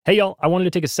Hey y'all, I wanted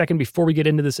to take a second before we get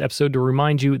into this episode to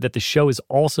remind you that the show is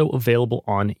also available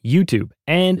on YouTube.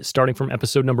 And starting from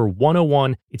episode number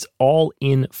 101, it's all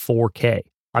in 4K.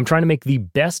 I'm trying to make the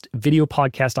best video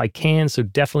podcast I can, so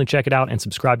definitely check it out and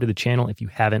subscribe to the channel if you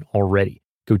haven't already.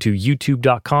 Go to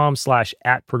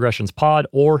youtube.com/@progressionspod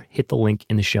or hit the link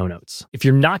in the show notes. If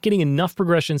you're not getting enough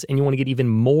progressions and you want to get even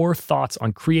more thoughts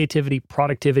on creativity,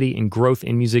 productivity, and growth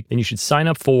in music, then you should sign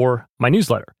up for my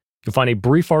newsletter. You'll find a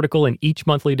brief article in each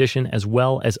monthly edition, as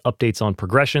well as updates on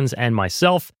progressions and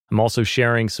myself. I'm also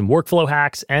sharing some workflow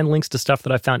hacks and links to stuff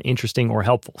that I found interesting or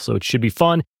helpful, so it should be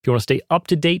fun. If you want to stay up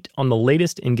to date on the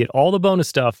latest and get all the bonus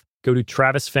stuff, go to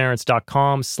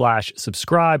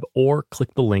travisference.com/subscribe or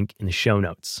click the link in the show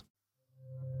notes.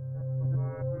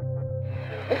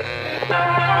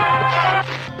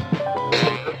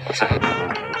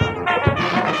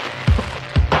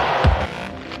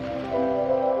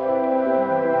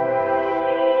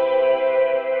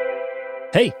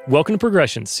 Hey, welcome to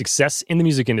Progressions, Success in the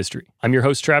Music Industry. I'm your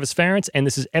host, Travis Ference, and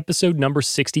this is episode number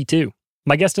 62.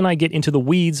 My guest and I get into the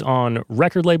weeds on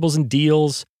record labels and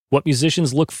deals, what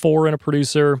musicians look for in a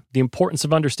producer, the importance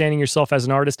of understanding yourself as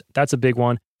an artist, that's a big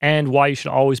one, and why you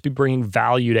should always be bringing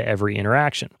value to every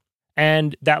interaction.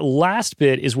 And that last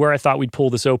bit is where I thought we'd pull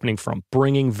this opening from,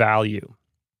 bringing value.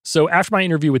 So after my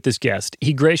interview with this guest,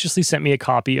 he graciously sent me a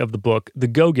copy of the book, The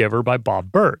Go-Giver by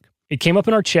Bob Burg. It came up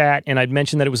in our chat, and I'd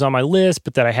mentioned that it was on my list,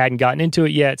 but that I hadn't gotten into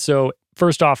it yet. So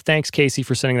first off, thanks, Casey,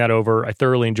 for sending that over. I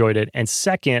thoroughly enjoyed it. And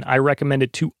second, I recommend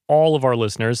it to all of our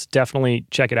listeners. Definitely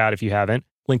check it out if you haven't.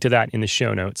 Link to that in the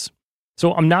show notes.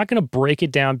 So I'm not going to break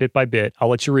it down bit by bit. I'll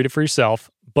let you read it for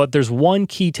yourself. But there's one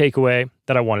key takeaway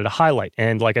that I wanted to highlight.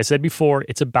 And like I said before,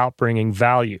 it's about bringing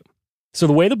value. So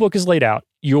the way the book is laid out,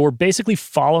 you're basically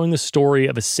following the story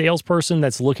of a salesperson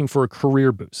that's looking for a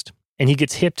career boost. And he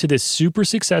gets hip to this super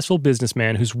successful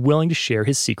businessman who's willing to share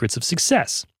his secrets of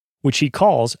success, which he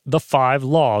calls the 5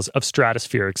 laws of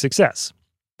stratospheric success.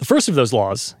 The first of those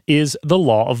laws is the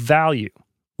law of value,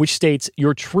 which states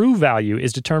your true value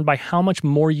is determined by how much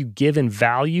more you give in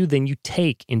value than you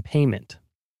take in payment.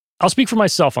 I'll speak for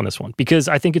myself on this one because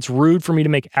I think it's rude for me to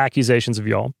make accusations of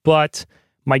y'all, but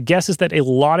my guess is that a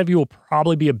lot of you will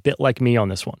probably be a bit like me on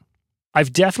this one.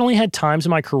 I've definitely had times in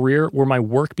my career where my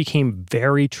work became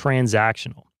very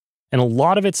transactional, and a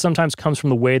lot of it sometimes comes from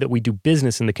the way that we do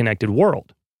business in the connected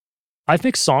world. I've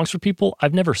mixed songs for people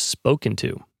I've never spoken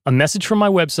to. A message from my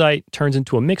website turns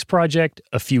into a mix project,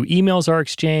 a few emails are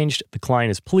exchanged, the client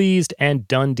is pleased, and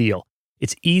done deal.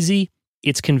 It's easy,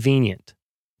 it's convenient.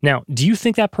 Now, do you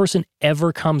think that person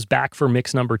ever comes back for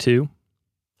mix number 2?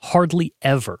 Hardly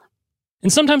ever.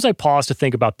 And sometimes I pause to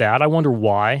think about that. I wonder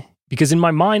why. Because in my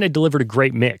mind, I delivered a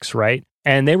great mix, right?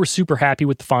 And they were super happy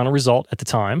with the final result at the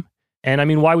time. And I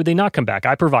mean, why would they not come back?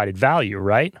 I provided value,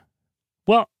 right?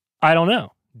 Well, I don't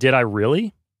know. Did I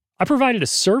really? I provided a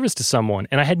service to someone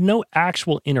and I had no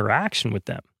actual interaction with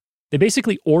them. They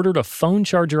basically ordered a phone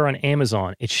charger on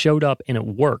Amazon. It showed up and it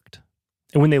worked.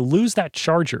 And when they lose that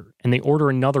charger and they order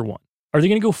another one, are they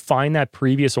going to go find that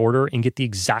previous order and get the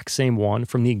exact same one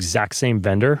from the exact same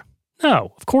vendor?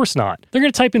 No, of course not. They're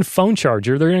going to type in phone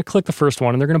charger, they're going to click the first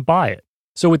one, and they're going to buy it.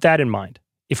 So with that in mind,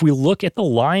 if we look at the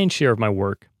lion's share of my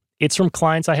work, it's from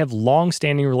clients I have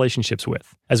long-standing relationships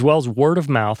with, as well as word of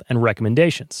mouth and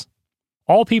recommendations.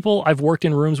 All people I've worked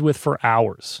in rooms with for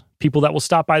hours, people that will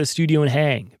stop by the studio and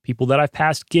hang, people that I've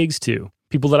passed gigs to,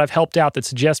 people that I've helped out that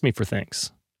suggest me for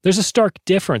things. There's a stark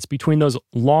difference between those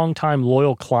long-time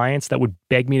loyal clients that would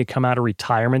beg me to come out of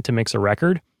retirement to mix a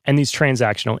record and these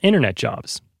transactional internet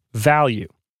jobs. Value.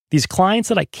 These clients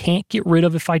that I can't get rid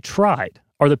of if I tried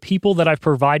are the people that I've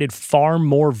provided far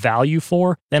more value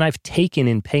for than I've taken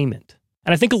in payment.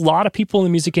 And I think a lot of people in the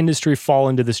music industry fall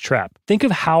into this trap. Think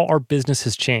of how our business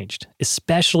has changed,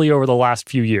 especially over the last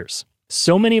few years.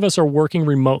 So many of us are working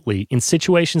remotely in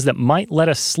situations that might let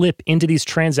us slip into these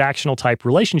transactional type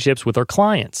relationships with our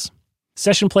clients.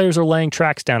 Session players are laying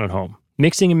tracks down at home.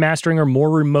 Mixing and mastering are more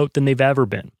remote than they've ever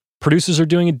been. Producers are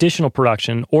doing additional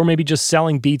production or maybe just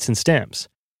selling beats and stems.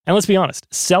 And let's be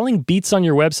honest, selling beats on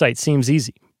your website seems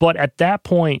easy. But at that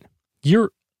point, you're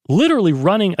literally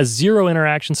running a zero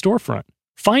interaction storefront.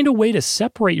 Find a way to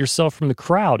separate yourself from the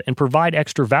crowd and provide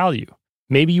extra value.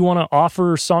 Maybe you want to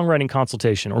offer songwriting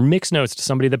consultation or mix notes to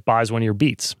somebody that buys one of your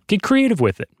beats. Get creative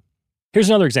with it. Here's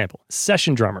another example,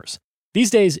 session drummers.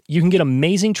 These days, you can get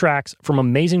amazing tracks from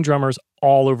amazing drummers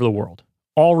all over the world,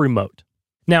 all remote.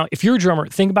 Now, if you're a drummer,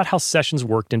 think about how sessions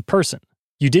worked in person.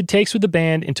 You did takes with the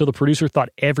band until the producer thought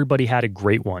everybody had a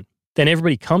great one. Then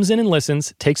everybody comes in and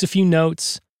listens, takes a few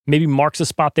notes, maybe marks a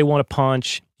spot they want to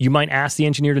punch. You might ask the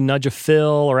engineer to nudge a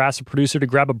fill or ask the producer to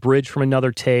grab a bridge from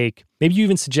another take. Maybe you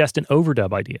even suggest an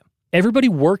overdub idea. Everybody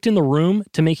worked in the room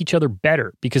to make each other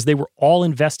better because they were all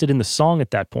invested in the song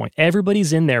at that point.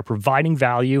 Everybody's in there providing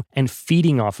value and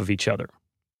feeding off of each other.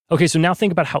 Okay, so now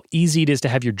think about how easy it is to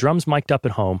have your drums mic'd up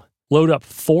at home, load up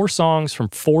 4 songs from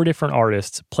 4 different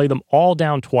artists, play them all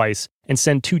down twice, and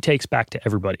send 2 takes back to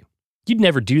everybody. You'd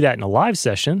never do that in a live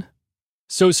session.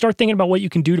 So start thinking about what you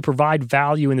can do to provide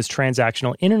value in this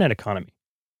transactional internet economy.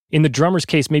 In the drummer's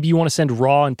case, maybe you want to send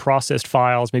raw and processed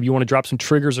files. Maybe you want to drop some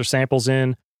triggers or samples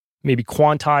in. Maybe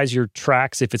quantize your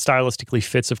tracks if it stylistically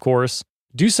fits, of course.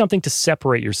 Do something to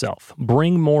separate yourself.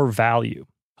 Bring more value.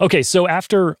 Okay, so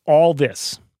after all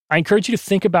this, I encourage you to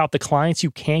think about the clients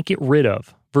you can't get rid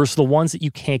of versus the ones that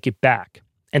you can't get back.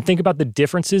 And think about the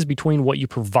differences between what you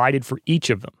provided for each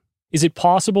of them. Is it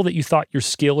possible that you thought your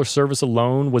skill or service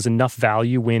alone was enough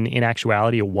value when in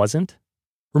actuality it wasn't?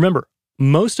 Remember,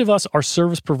 most of us are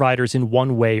service providers in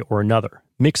one way or another.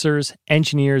 Mixers,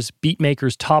 engineers, beat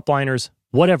makers, top liners,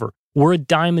 whatever. We're a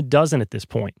dime a dozen at this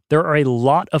point. There are a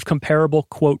lot of comparable,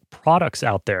 quote, products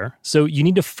out there, so you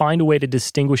need to find a way to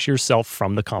distinguish yourself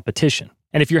from the competition.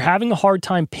 And if you're having a hard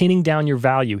time pinning down your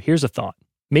value, here's a thought.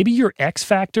 Maybe your X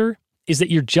factor is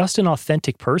that you're just an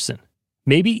authentic person.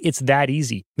 Maybe it's that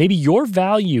easy. Maybe your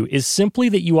value is simply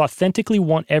that you authentically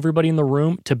want everybody in the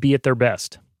room to be at their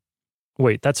best.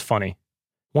 Wait, that's funny.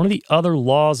 One of the other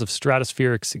laws of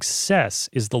stratospheric success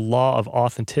is the law of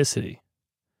authenticity.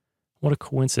 What a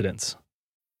coincidence.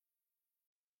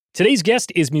 Today's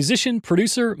guest is musician,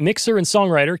 producer, mixer, and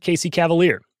songwriter Casey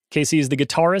Cavaliere. Casey is the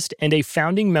guitarist and a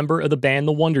founding member of the band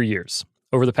The Wonder Years.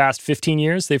 Over the past 15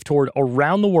 years, they've toured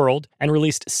around the world and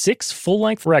released 6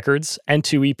 full-length records and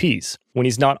 2 EPs. When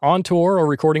he's not on tour or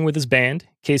recording with his band,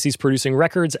 Casey's producing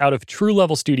records out of True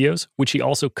Level Studios, which he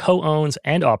also co-owns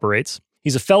and operates.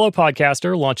 He's a fellow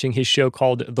podcaster, launching his show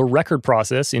called The Record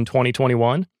Process in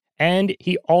 2021. And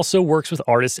he also works with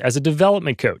artists as a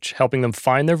development coach, helping them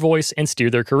find their voice and steer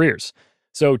their careers.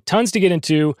 So tons to get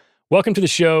into. Welcome to the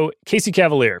show, Casey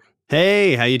Cavaliere.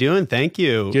 Hey, how you doing? Thank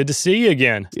you. Good to see you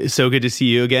again. So good to see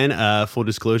you again. Full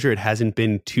disclosure, it hasn't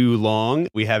been too long.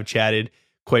 We have chatted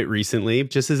quite recently.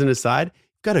 Just as an aside,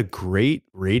 you've got a great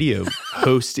radio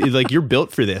host. Like, you're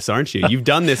built for this, aren't you? You've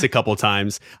done this a couple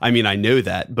times. I mean, I know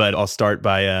that, but I'll start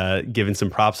by giving some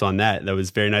props on that. That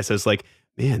was very nice. I was like,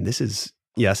 man, this is...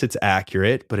 Yes, it's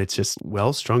accurate, but it's just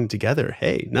well strung together.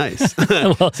 Hey, nice.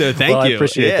 So thank you. I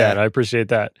appreciate that. I appreciate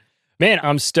that. Man,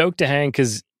 I'm stoked to hang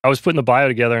because I was putting the bio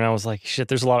together and I was like, shit,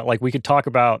 there's a lot of, like, we could talk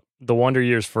about the Wonder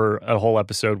Years for a whole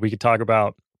episode. We could talk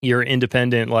about your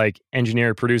independent, like,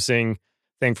 engineer producing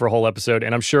thing for a whole episode.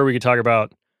 And I'm sure we could talk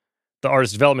about the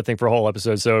artist development thing for a whole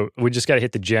episode. So we just got to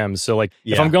hit the gems. So, like,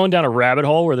 if I'm going down a rabbit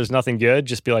hole where there's nothing good,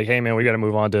 just be like, hey, man, we got to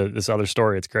move on to this other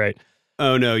story. It's great.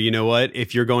 Oh, no, you know what?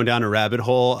 If you're going down a rabbit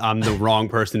hole, I'm the wrong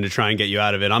person to try and get you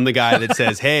out of it. I'm the guy that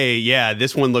says, hey, yeah,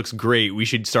 this one looks great. We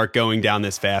should start going down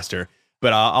this faster.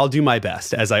 But I'll do my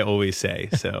best, as I always say.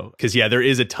 So, because, yeah, there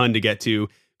is a ton to get to.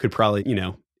 Could probably, you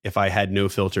know, if I had no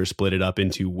filter, split it up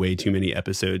into way too many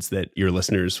episodes that your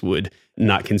listeners would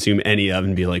not consume any of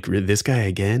and be like, this guy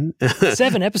again?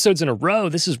 7 episodes in a row.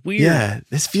 This is weird. Yeah,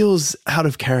 this feels out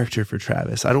of character for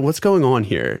Travis. What's going on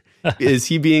here? Is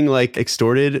he being like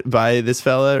extorted by this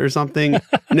fella or something?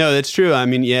 No, that's true. I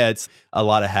mean, yeah, it's a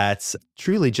lot of hats.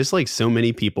 Truly, just like so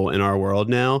many people in our world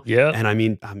now. Yeah. And I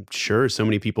mean, I'm sure so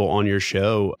many people on your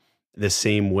show the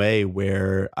same way,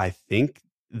 where I think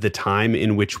the time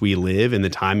in which we live and the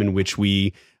time in which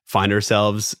we find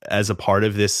ourselves as a part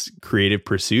of this creative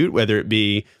pursuit, whether it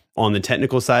be on the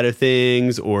technical side of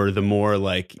things or the more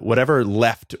like whatever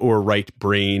left or right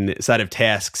brain side of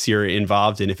tasks you're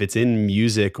involved in, if it's in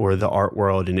music or the art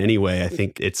world in any way, I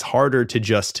think it's harder to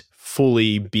just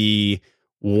fully be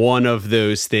one of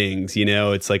those things. You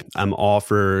know, it's like I'm all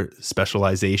for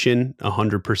specialization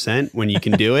 100% when you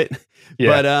can do it.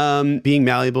 Yeah. But being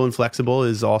malleable and flexible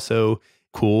is also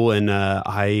cool. And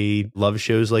I love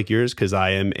shows like yours because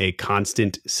I am a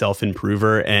constant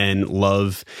self-improver and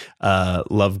love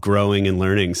growing and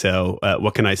learning. So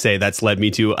what can I say? That's led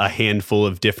me to a handful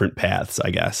of different paths, I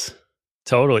guess.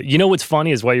 Totally. You know, what's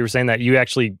funny is while you were saying that, you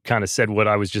actually kind of said what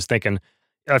I was just thinking.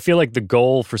 I feel like the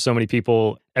goal for so many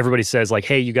people, everybody says like,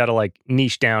 hey, you got to like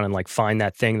niche down and like find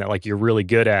that thing that like you're really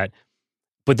good at.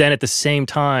 But then at the same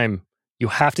time, you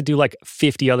have to do like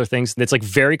 50 other things. That's like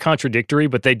very contradictory,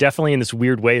 but they definitely in this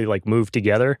weird way like move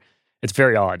together. It's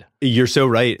very odd. You're so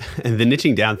right. And the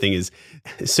niching down thing is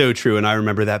so true. And I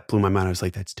remember that blew my mind. I was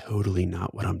like, that's totally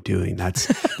not what I'm doing. That's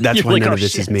why like, none oh, of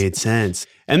this shit. has made sense.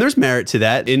 And there's merit to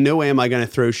that. In no way am I going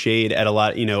to throw shade at a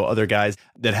lot, other guys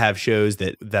that have shows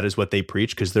that is what they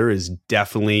preach, because there is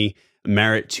definitely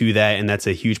merit to that. And that's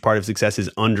a huge part of success, is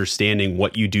understanding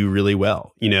what you do really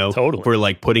well. Totally. For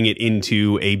like putting it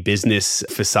into a business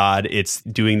facade, it's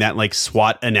doing that like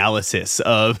SWOT analysis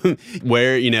of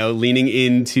where, leaning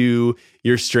into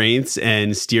your strengths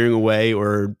and steering away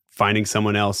or finding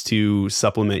someone else to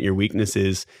supplement your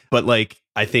weaknesses. But like,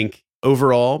 I think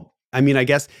overall, I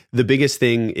guess the biggest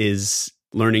thing is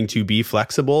learning to be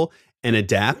flexible and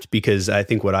adapt, because I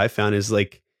think what I've found is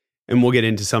like, and we'll get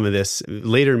into some of this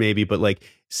later maybe, but like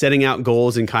setting out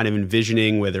goals and kind of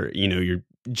envisioning whether, you're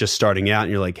just starting out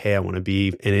and you're like, hey, I want to be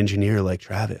an engineer like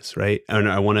Travis, right? And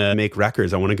I want to make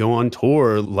records. I want to go on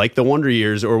tour like the Wonder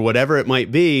Years or whatever it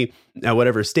might be at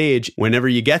whatever stage. Whenever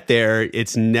you get there,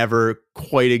 it's never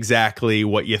quite exactly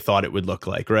what you thought it would look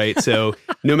like, right? So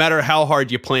no matter how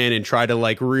hard you plan and try to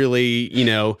like really,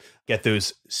 get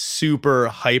those super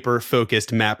hyper focused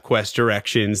MapQuest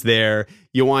directions there,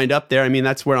 you wind up there.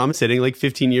 That's where I'm sitting like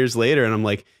 15 years later. And I'm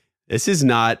like, this is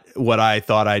not what I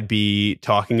thought I'd be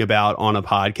talking about on a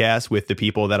podcast with the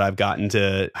people that I've gotten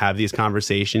to have these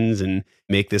conversations and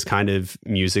make this kind of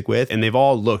music with. And they've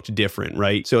all looked different,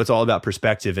 right? So it's all about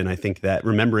perspective. And I think that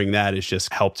remembering that has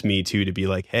just helped me too, to be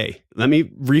like, hey, let me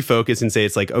refocus and say,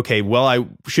 it's like, okay, well, I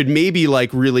should maybe like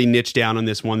really niche down on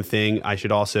this one thing. I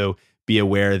should also be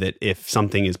aware that if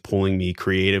something is pulling me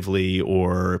creatively,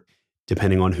 or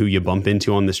depending on who you bump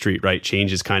into on the street, right,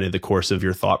 changes kind of the course of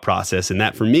your thought process. And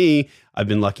that for me, I've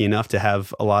been lucky enough to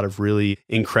have a lot of really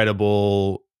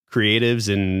incredible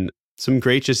creatives and some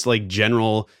great just like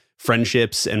general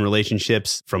friendships and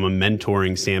relationships from a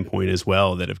mentoring standpoint as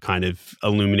well, that have kind of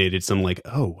illuminated some like,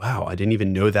 oh, wow, I didn't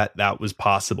even know that was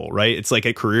possible, right? It's like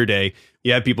a career day.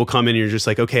 You have people come in and you're just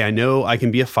like, okay, I know I can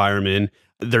be a fireman.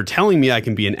 They're telling me I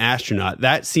can be an astronaut.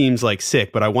 That seems like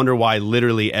sick, but I wonder why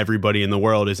literally everybody in the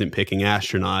world isn't picking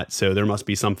astronaut. So there must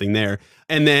be something there.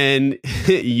 And then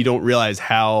you don't realize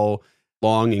how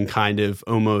long and kind of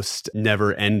almost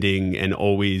never ending and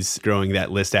always growing that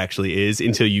list actually is,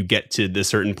 until you get to the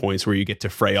certain points where you get to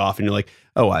fray off and you're like,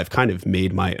 oh, I've kind of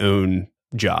made my own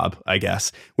job, I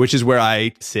guess, which is where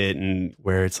I sit, and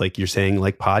where it's like you're saying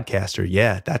like podcaster.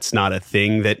 Yeah, that's not a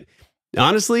thing that,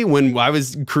 honestly, when I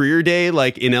was career day,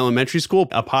 like in elementary school,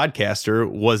 a podcaster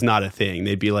was not a thing.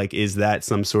 They'd be like, is that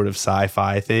some sort of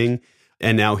sci-fi thing?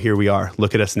 And now here we are.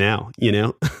 Look at us now,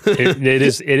 It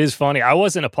is funny. I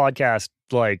wasn't a podcast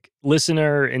like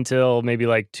listener until maybe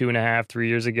like 2.5, 3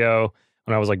 years ago,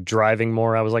 when I was like driving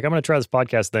more. I was like, I'm going to try this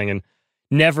podcast thing. And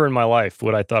never in my life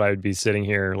would I thought I would be sitting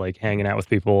here like hanging out with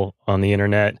people on the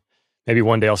internet. Maybe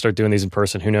one day I'll start doing these in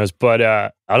person. Who knows? But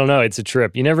I don't know. It's a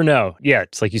trip. You never know. Yeah,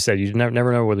 it's like you said, you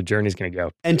never know where the journey's going to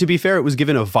go. And to be fair, it was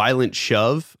given a violent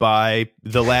shove by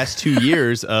the last 2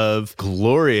 years of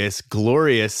glorious,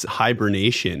 glorious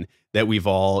hibernation that we've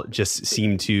all just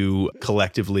seemed to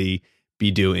collectively be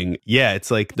doing. Yeah,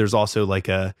 it's like there's also like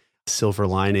a silver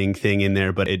lining thing in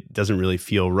there, but it doesn't really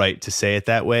feel right to say it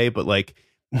that way. But like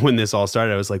when this all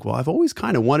started, I was like, well, I've always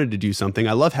kind of wanted to do something.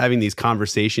 I love having these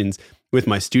conversations with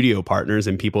my studio partners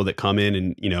and people that come in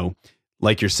and,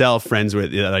 like yourself, friends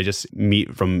that I just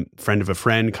meet from friend of a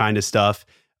friend kind of stuff,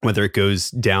 whether it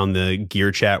goes down the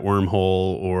Gear Chat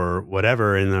wormhole or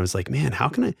whatever. And I was like, man, how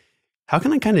can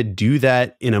I kind of do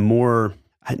that in a more,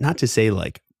 not to say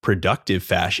like productive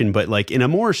fashion, but like in a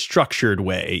more structured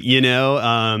way,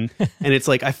 and it's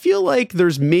like, I feel like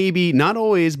there's maybe, not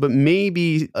always, but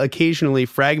maybe occasionally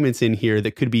fragments in here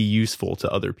that could be useful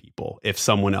to other people if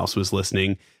someone else was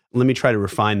listening. Let me try to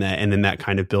refine that. And then that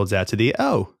kind of builds out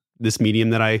to this medium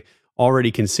that I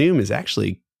already consume is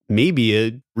actually maybe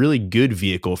a really good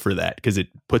vehicle for that, because it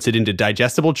puts it into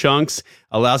digestible chunks,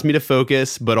 allows me to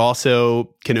focus, but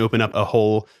also can open up a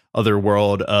whole other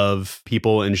world of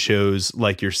people and shows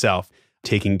like yourself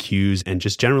taking cues and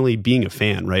just generally being a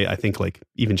fan, right? I think like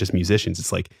even just musicians,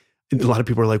 it's like a lot of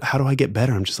people are like, how do I get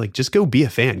better? I'm just like, just go be a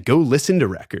fan, go listen to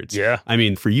records. Yeah.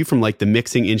 For you, from like the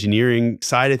mixing engineering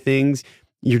side of things,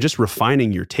 you're just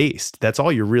refining your taste. That's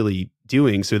all you're really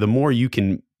doing. So the more you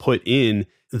can put in,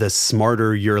 the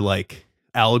smarter your like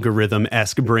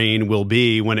algorithm-esque brain will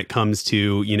be when it comes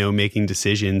to, making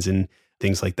decisions and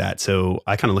things like that. So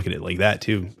I kind of look at it like that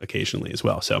too, occasionally as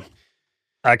well. So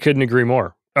I couldn't agree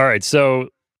more. All right. So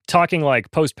talking like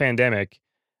post-pandemic,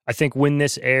 I think when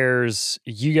this airs,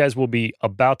 you guys will be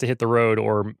about to hit the road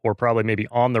or probably maybe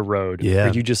on the road. Yeah.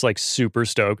 Are you just like super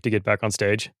stoked to get back on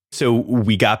stage? So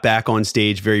we got back on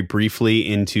stage very briefly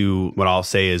into what I'll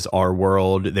say is our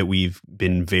world that we've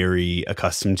been very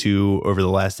accustomed to over the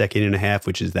last decade and a half,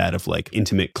 which is that of like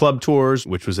intimate club tours,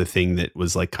 which was a thing that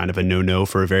was like kind of a no-no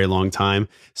for a very long time.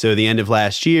 So the end of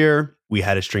last year, we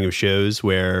had a string of shows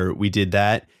where we did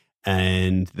that,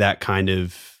 and that kind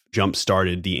of jump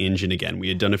started the engine again. We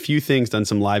had done a few things, done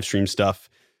some live stream stuff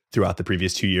throughout the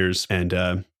previous 2 years. And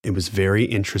it was very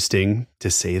interesting, to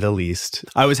say the least.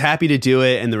 I was happy to do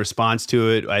it, and the response to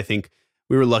it, I think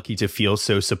we were lucky to feel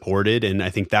so supported. And I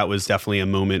think that was definitely a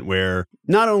moment where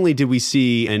not only did we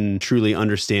see and truly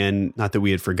understand, not that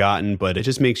we had forgotten, but it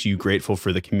just makes you grateful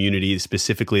for the community,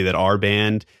 specifically that our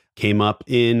band came up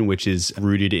in, which is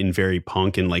rooted in very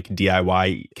punk and like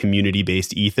DIY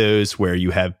community-based ethos, where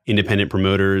you have independent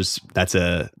promoters. That's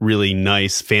a really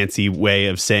nice, fancy way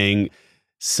of saying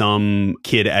some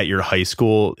kid at your high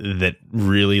school that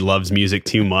really loves music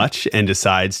too much and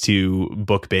decides to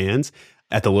book bands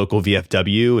at the local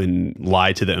VFW and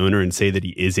lie to the owner and say that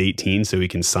he is 18 so he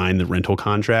can sign the rental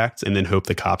contracts and then hope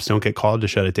the cops don't get called to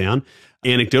shut it down.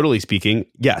 Anecdotally speaking,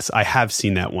 yes, I have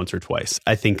seen that once or twice.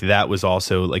 I think that was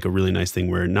also like a really nice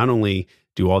thing where not only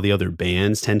do all the other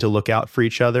bands tend to look out for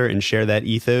each other and share that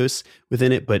ethos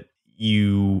within it, but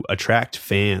you attract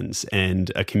fans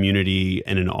and a community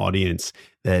and an audience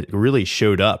that really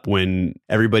showed up when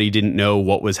everybody didn't know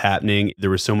what was happening.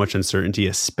 There was so much uncertainty,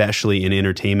 especially in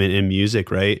entertainment and music,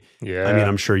 right? Yeah. I mean,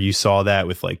 I'm sure you saw that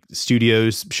with like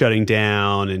studios shutting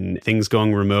down and things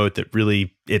going remote, that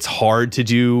really it's hard to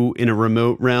do in a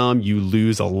remote realm. You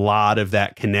lose a lot of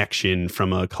that connection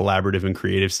from a collaborative and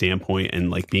creative standpoint,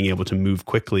 and like being able to move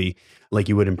quickly like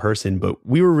you would in person. But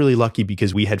we were really lucky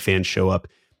because we had fans show up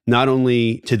not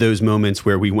only to those moments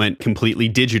where we went completely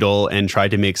digital and tried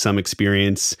to make some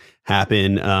experience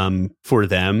happen for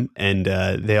them, and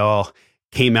they all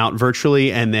came out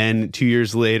virtually, and then 2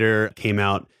 years later came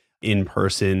out in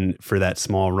person for that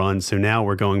small run. So now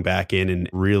we're going back in and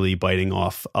really biting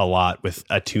off a lot with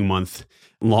a 2-month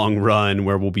long run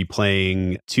where we'll be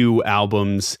playing 2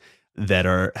 albums that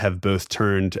have both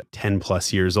turned 10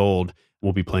 plus years old.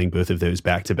 We'll be playing both of those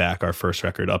back to back, our first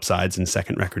record, Upsides, and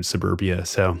second record, Suburbia.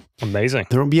 So amazing.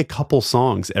 There will be a couple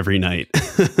songs every night.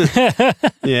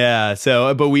 Yeah.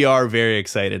 So, but we are very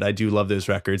excited. I do love those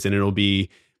records, and it'll be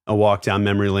a walk down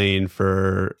memory lane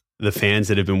for the fans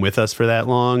that have been with us for that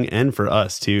long, and for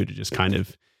us too, to just kind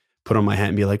of put on my hat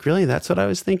and be like, really, that's what I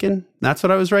was thinking? That's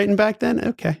what I was writing back then?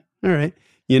 Okay. All right.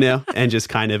 And just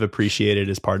kind of appreciate it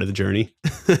as part of the journey.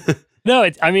 No,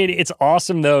 it's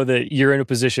awesome, though, that you're in a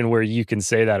position where you can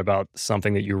say that about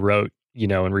something that you wrote,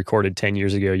 and recorded 10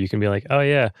 years ago. You can be like, oh,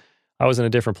 yeah, I was in a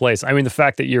different place. I mean, the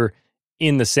fact that you're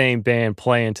in the same band,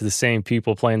 playing to the same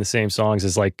people, playing the same songs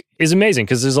is amazing,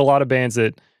 because there's a lot of bands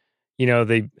that,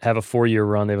 they have a 4-year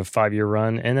run, they have a 5-year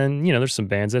run, and then, there's some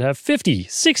bands that have 50,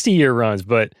 60-year runs.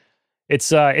 But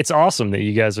it's awesome that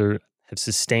you guys have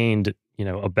sustained,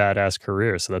 a badass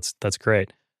career. So that's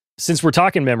great. Since we're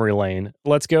talking memory lane,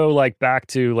 let's go back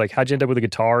to how'd you end up with a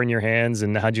guitar in your hands,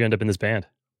 and how'd you end up in this band?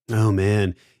 Oh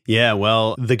man. Yeah,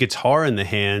 well, the guitar in the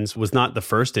hands was not the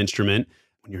first instrument.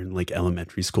 When you're in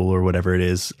elementary school or whatever it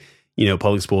is,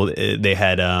 public school, they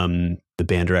had the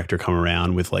band director come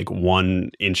around with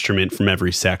one instrument from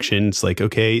every section. It's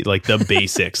okay, the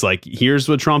basics, here's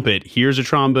a trumpet, here's a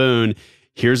trombone,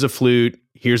 here's a flute,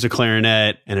 here's a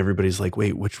clarinet, and everybody's like,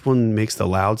 wait, which one makes the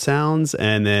loud sounds?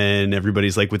 And then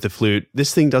everybody's like, with the flute,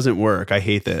 this thing doesn't work. I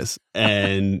hate this.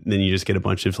 And then you just get a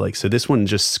bunch of so this one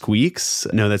just squeaks.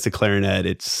 No, that's a clarinet.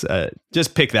 It's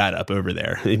just pick that up over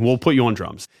there. We'll put you on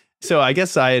drums. So I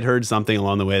guess I had heard something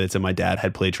along the way that said my dad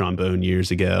had played trombone years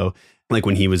ago,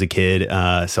 when he was a kid.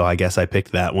 So I guess I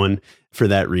picked that one for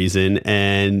that reason.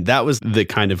 And that was the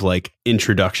kind of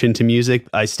introduction to music.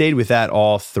 I stayed with that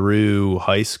all through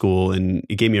high school, and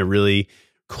it gave me a really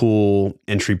cool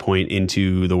entry point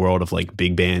into the world of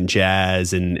big band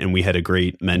jazz. And we had a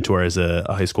great mentor as a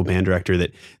high school band director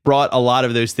that brought a lot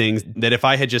of those things that if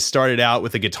I had just started out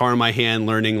with a guitar in my hand,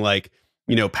 learning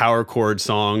power chord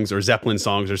songs or Zeppelin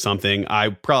songs or something, I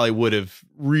probably would have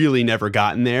really never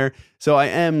gotten there. So I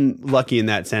am lucky in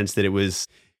that sense that it was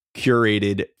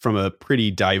curated from a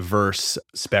pretty diverse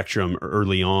spectrum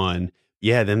early on.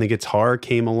 yeah, then the guitar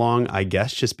came along, I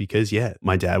guess, just because, yeah,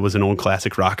 my dad was an old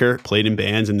classic rocker, played in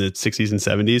bands in the 60s and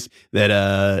 70s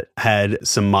that had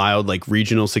some mild like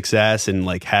regional success and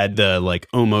like had the like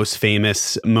almost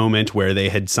famous moment where they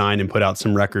had signed and put out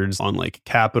some records on like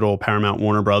Capitol, Paramount,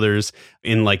 Warner Brothers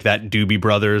in like that Doobie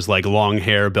Brothers, like long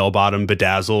hair, bell bottom,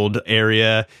 bedazzled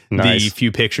area. Nice. The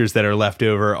few pictures that are left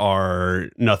over are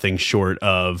nothing short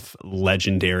of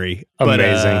legendary.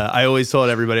 Amazing. But I always told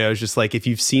everybody, I was just like, if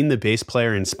you've seen the bass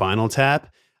player in Spinal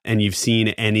Tap and you've seen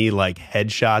any like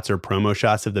headshots or promo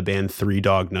shots of the band Three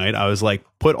Dog Night, I was like,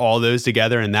 put all those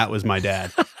together and that was my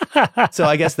dad. So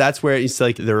I guess that's where it's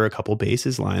like there were a couple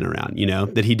basses lying around, you know,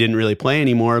 that he didn't really play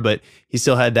anymore, but he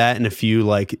still had that and a few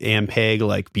like Ampeg,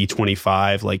 like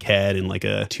B25 like head and like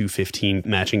a 215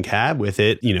 matching cab with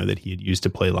it, you know, that he had used to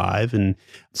play live. And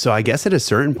so I guess at a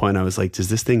certain point I was like, does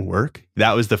this thing work?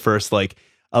 That was the first like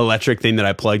electric thing that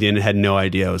I plugged in and had no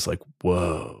idea. I was like,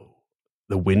 whoa,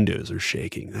 the windows are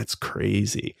shaking. That's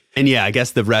crazy. And yeah, I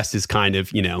guess the rest is kind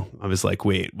of, you know, I was like,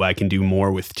 wait, well, I can do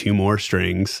more with two more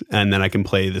strings and then I can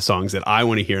play the songs that I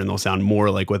want to hear and they'll sound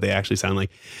more like what they actually sound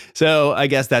like. So I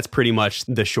guess that's pretty much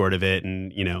the short of it.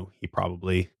 And, you know, he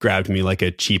probably grabbed me like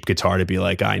a cheap guitar to be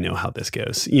like, I know how this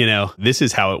goes. You know, this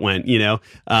is how it went, you know.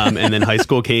 And then high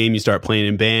school came, you start playing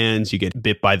in bands, you get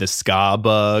bit by the ska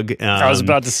bug. I was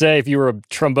about to say, if you were a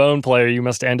trombone player, you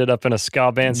must have ended up in a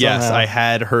ska band somehow. Yes, I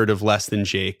had heard of Less Than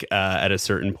Jake at a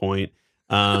certain point.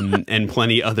 And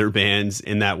plenty other bands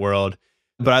in that world.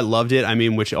 But I loved it. I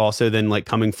mean, which also then like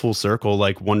coming full circle,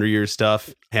 like Wonder Years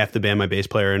stuff, half the band, my bass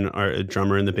player and our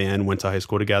drummer in the band went to high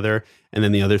school together. And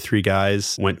then the other three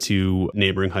guys went to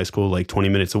neighboring high school like 20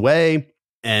 minutes away.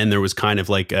 And there was kind of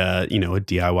like a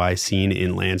DIY scene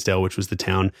in Lansdale, which was the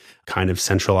town kind of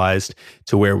centralized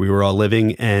to where we were all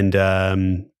living. And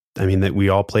I mean, that we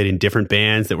all played in different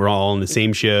bands that were all in the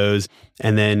same shows.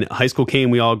 And then high school came,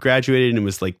 we all graduated and it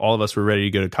was like all of us were ready to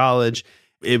go to college.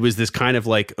 It was this kind of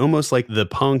like almost like the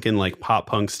punk and like pop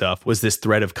punk stuff was this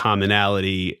thread of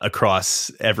commonality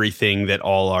across everything that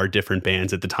all our different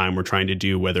bands at the time were trying to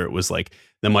do, whether it was like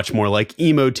the much more like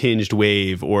emo tinged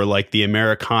wave or like the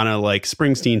Americana, like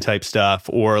Springsteen type stuff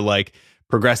or like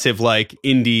progressive, like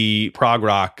indie prog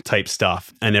rock type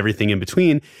stuff and everything in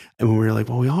between. And we were like,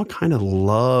 well, we all kind of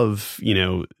love, you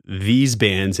know, these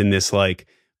bands in this like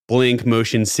Blink,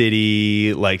 Motion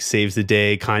City, like Saves the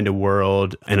Day kind of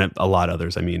world, and a lot of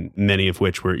others. I mean, many of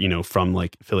which were, you know, from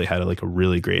like Philly had like a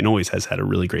really great and always has had a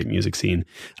really great music scene.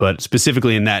 But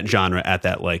specifically in that genre, at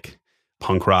that like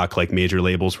punk rock, like major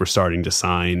labels were starting to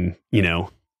sign, you know,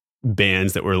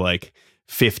 bands that were like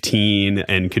 15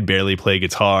 and could barely play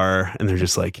guitar. And they're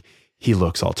just like, he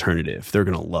looks alternative. They're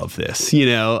going to love this, you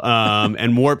know?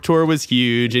 And Warped Tour was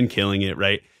huge and killing it.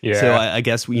 Right. Yeah. So I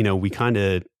guess, you know, we kind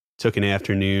of took an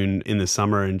afternoon in the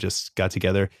summer and just got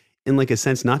together in like a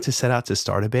sense, not to set out to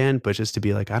start a band, but just to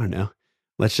be like, I don't know,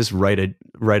 let's just write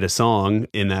a song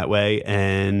in that way.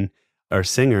 And our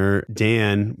singer,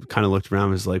 Dan, kind of looked around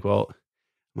and was like, well,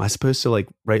 am I supposed to like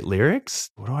write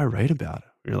lyrics? What do I write about?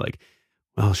 We were like,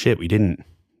 well, shit, we didn't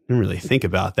really think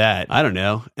about that. I don't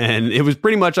know. And it was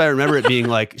pretty much, I remember it being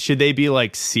like, should they be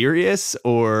like serious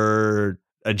or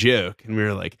a joke? And we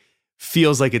were like,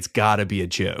 feels like it's gotta be a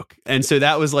joke. And so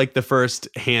that was like the first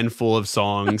handful of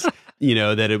songs, you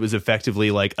know, that it was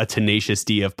effectively like a Tenacious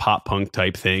D of pop punk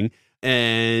type thing.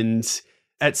 And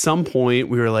at some point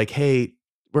we were like, hey,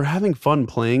 we're having fun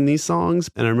playing these songs.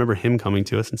 And I remember him coming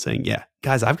to us and saying, yeah,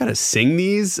 guys, I've got to sing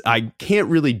these. I can't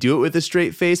really do it with a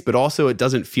straight face, but also it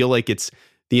doesn't feel like it's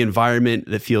the environment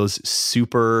that feels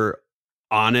super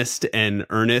honest and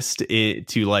earnest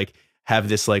to like have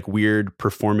this like weird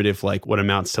performative, like what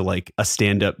amounts to like a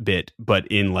stand-up bit, but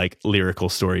in like lyrical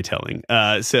storytelling.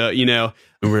 So, you know,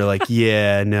 and we're like,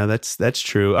 yeah, no, that's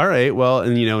true. All right, well,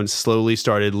 and, you know, and slowly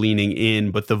started leaning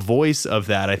in, but the voice of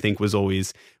that I think was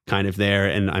always kind of there.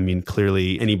 And I mean,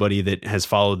 clearly anybody that has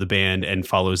followed the band and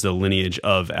follows the lineage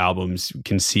of albums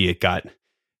can see it got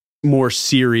more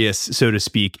serious, so to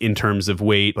speak, in terms of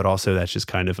weight, but also that's just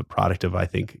kind of a product of, I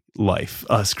think, life,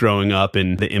 us growing up,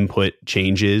 and the input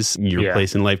changes, your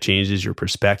place in life changes, your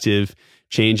perspective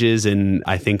changes. And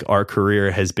I think our career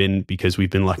has been, because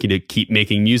we've been lucky to keep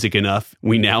making music enough,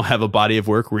 we now have a body of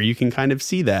work where you can kind of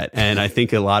see that. And I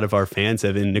think a lot of our fans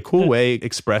have in a cool way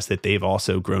expressed that they've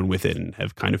also grown with it and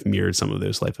have kind of mirrored some of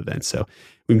those life events. So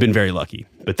we've been very lucky,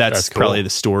 but that's cool. Probably the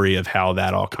story of how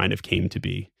that all kind of came to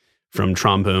be. From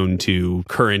trombone to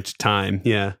current time.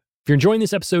 Yeah. If you're enjoying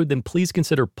this episode, then please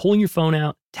consider pulling your phone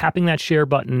out, tapping that share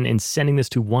button, and sending this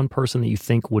to one person that you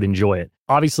think would enjoy it.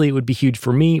 Obviously, it would be huge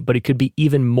for me, but it could be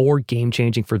even more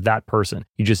game-changing for that person.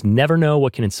 You just never know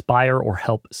what can inspire or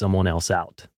help someone else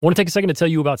out. I want to take a second to tell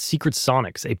you about Secret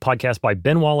Sonics, a podcast by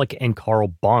Ben Wallach and Carl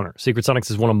Bonner. Secret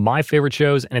Sonics is one of my favorite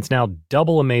shows, and it's now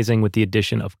double amazing with the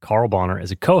addition of Carl Bonner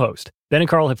as a co-host. Ben and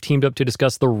Carl have teamed up to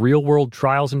discuss the real-world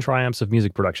trials and triumphs of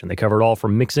music production. They cover it all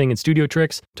from mixing and studio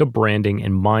tricks to branding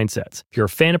and mindsets. If you're a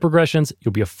fan of progressions,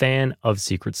 you'll be a fan of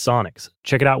Secret Sonics.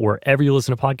 Check it out wherever you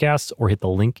listen to podcasts or hit the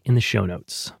link in the show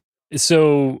notes.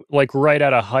 So, like right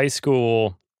out of high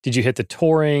school, did you hit the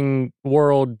touring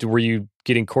world? Were you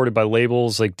getting courted by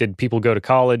labels? Like, did people go to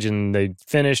college and they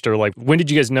finished? Or like, when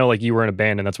did you guys know like you were in a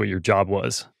band and that's what your job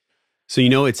was? So,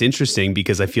 it's interesting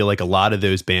because I feel like a lot of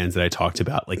those bands that I talked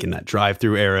about, like in that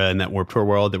drive-through era and that Warped Tour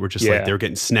world, that were just like, they were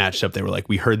getting snatched up. They were like,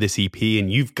 we heard this EP and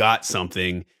you've got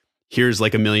something. Here's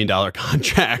like $1 million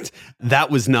contract. That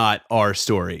was not our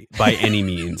story by any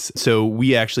means. So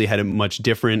we actually had a much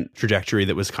different trajectory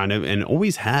that was kind of, and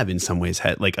always have in some ways,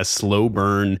 had like a slow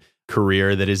burn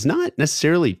career that is not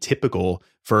necessarily typical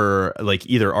for like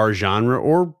either our genre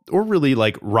or really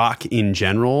like rock in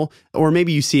general, or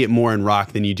maybe you see it more in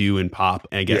rock than you do in pop,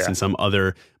 I guess, in some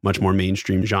other much more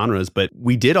mainstream genres. But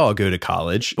we did all go to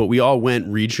college, but we all went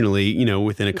regionally,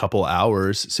 within a couple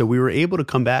hours. So we were able to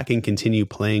come back and continue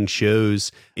playing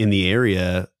shows in the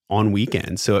area on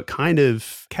weekends. So it kind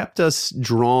of kept us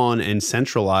drawn and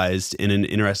centralized in an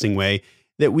interesting way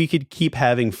that we could keep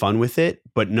having fun with it,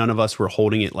 but none of us were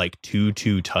holding it like too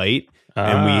tight.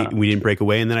 And we didn't break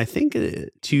away. And then I think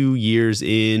 2 years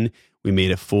in, we made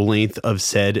a full length of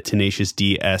said Tenacious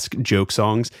D-esque joke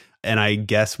songs. And I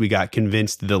guess we got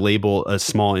convinced the label, a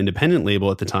small independent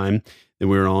label at the time that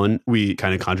we were on, we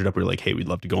kind of conjured up, we were like, hey, we'd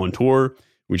love to go on tour.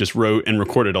 We just wrote and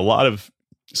recorded a lot of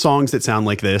songs that sound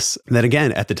like this, that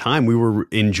again, at the time we were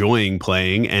enjoying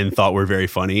playing and thought were very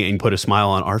funny and put a smile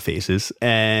on our faces.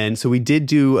 And so we did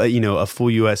do a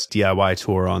full US DIY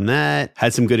tour on that,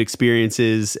 had some good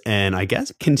experiences, and I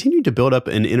guess continued to build up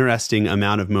an interesting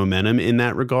amount of momentum in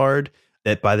that regard,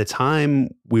 that by the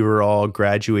time we were all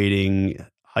graduating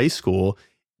high school,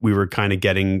 we were kind of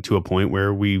getting to a point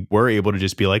where we were able to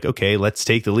just be like, okay, let's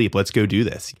take the leap. Let's go do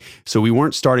this. So we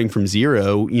weren't starting from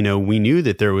zero. We knew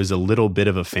that there was a little bit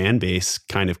of a fan base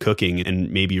kind of cooking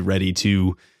and maybe ready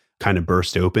to kind of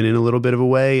burst open in a little bit of a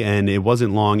way. And it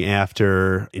wasn't long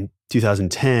after, in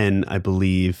 2010, I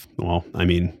believe,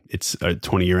 it's a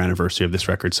 20-year anniversary of this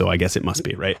record, so I guess it must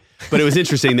be, right? But it was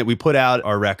interesting that we put out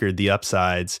our record, The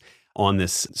Upsides, on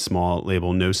this small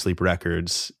label, No Sleep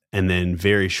Records. And then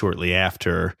very shortly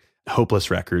after, Hopeless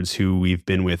Records, who we've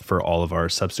been with for all of our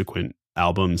subsequent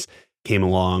albums, came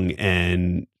along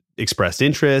and expressed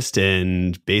interest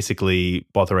and basically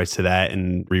bought the rights to that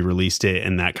and re-released it.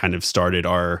 And that kind of started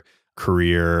our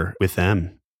career with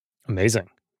them. Amazing.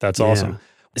 That's awesome.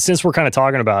 Since we're kind of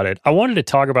talking about it, I wanted to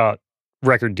talk about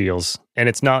record deals. And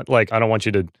it's not like, I don't want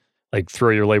you to like throw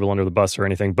your label under the bus or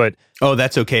anything, but... Oh,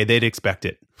 that's okay. They'd expect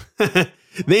it.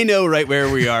 They know right where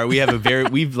we are. We have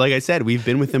like I said, we've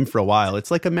been with them for a while.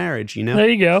 It's like a marriage, There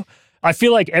you go. I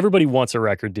feel like everybody wants a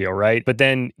record deal, right? But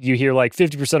then you hear like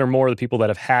 50% or more of the people that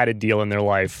have had a deal in their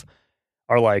life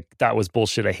are like, that was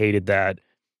bullshit. I hated that.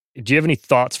 Do you have any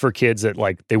thoughts for kids that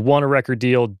like they want a record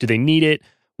deal? Do they need it?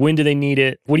 When do they need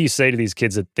it? What do you say to these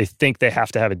kids that they think they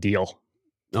have to have a deal?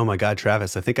 Oh my God,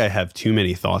 Travis, I think I have too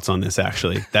many thoughts on this,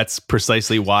 actually. That's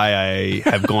precisely why I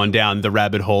have gone down the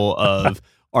rabbit hole of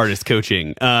artist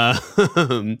coaching.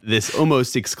 This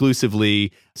almost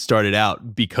exclusively started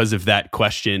out because of that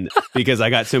question, because I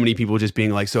got so many people just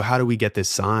being like, so how do we get this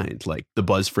signed? Like the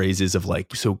buzz phrases of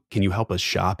like, so can you help us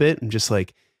shop it? I'm just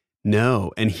like,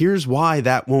 no. And here's why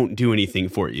that won't do anything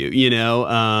for you,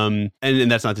 and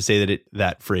that's not to say that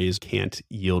that phrase can't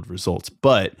yield results.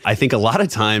 But I think a lot of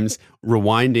times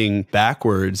rewinding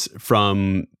backwards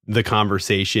from the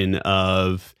conversation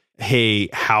of, hey,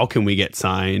 how can we get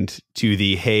signed, to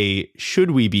the, hey,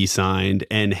 should we be signed?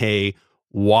 And hey,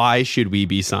 why should we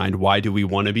be signed? Why do we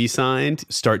want to be signed?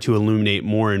 Start to illuminate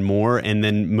more and more. And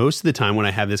then most of the time when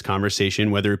I have this conversation,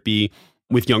 whether it be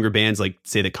with younger bands, like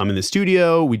say that come in the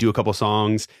studio, we do a couple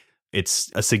songs,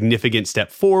 it's a significant step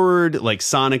forward, like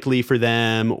sonically for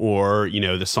them, or,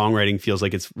 the songwriting feels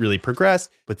like it's really progressed,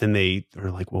 but then they are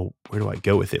like, well, where do I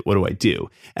go with it? What do I do?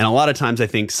 And a lot of times I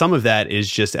think some of that is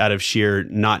just out of sheer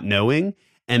not knowing.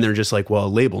 And they're just like, well, a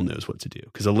label knows what to do,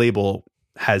 because a label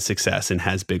has success and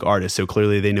has big artists. So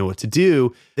clearly they know what to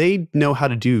do. They know how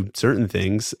to do certain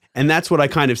things. And that's what I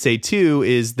kind of say too,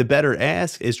 is the better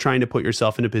ask is trying to put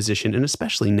yourself in a position, and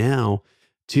especially now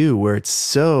too, where it's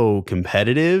so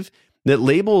competitive, that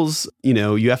labels,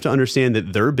 you have to understand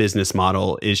that their business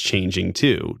model is changing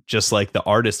too, just like the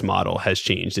artist model has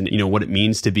changed. And, what it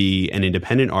means to be an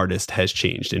independent artist has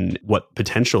changed and what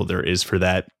potential there is for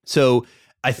that. So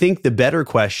I think the better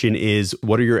question is,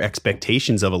 what are your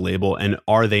expectations of a label, and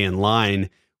are they in line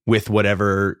with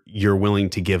whatever you're willing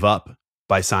to give up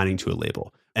by signing to a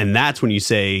label? And that's when you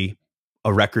say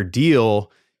a record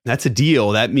deal, that's a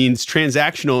deal. That means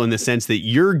transactional in the sense that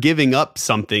you're giving up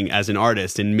something as an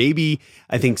artist. And maybe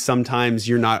I think sometimes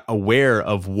you're not aware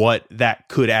of what that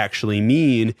could actually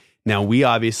mean. Now, we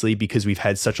obviously, because we've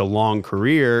had such a long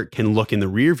career, can look in the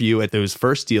rear view at those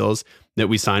first deals that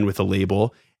we signed with a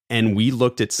label. And we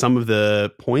looked at some of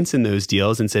the points in those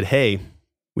deals and said, hey,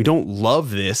 we don't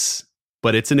love this,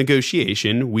 but it's a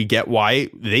negotiation. We get why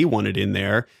they want it in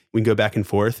there. We can go back and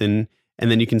forth. And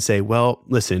then you can say, well,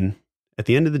 listen, at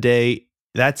the end of the day,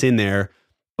 that's in there.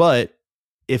 But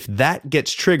if that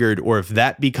gets triggered, or if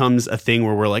that becomes a thing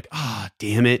where we're like,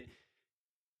 damn it,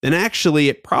 then actually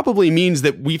it probably means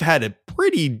that we've had a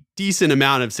pretty decent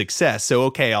amount of success. So,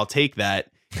 okay, I'll take that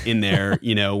in there,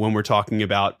 when we're talking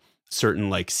about certain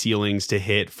like ceilings to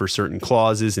hit for certain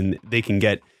clauses, and they can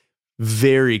get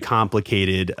very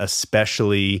complicated,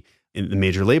 especially in the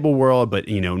major label world. But,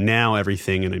 now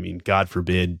everything, and I mean, God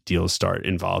forbid deals start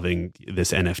involving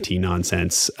this NFT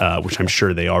nonsense, which I'm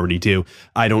sure they already do.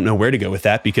 I don't know where to go with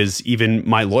that, because even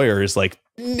my lawyer is like,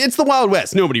 it's the Wild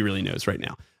West. Nobody really knows right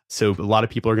now. So a lot of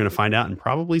people are going to find out, and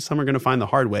probably some are going to find the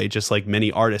hard way, just like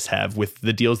many artists have with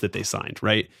the deals that they signed,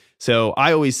 right? So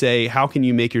I always say, how can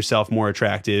you make yourself more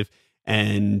attractive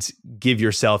and give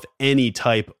yourself any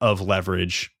type of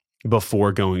leverage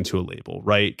before going to a label,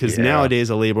 right? Because nowadays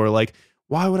a label are like,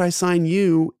 why would I sign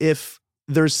you if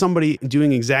there's somebody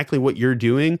doing exactly what you're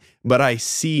doing, but I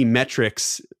see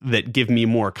metrics that give me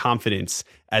more confidence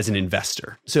as an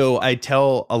investor? So I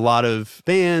tell a lot of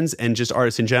bands and just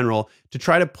artists in general to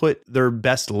try to put their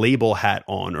best label hat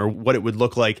on, or what it would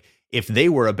look like if they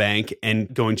were a bank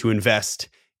and going to invest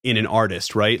in an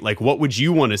artist, right? Like, what would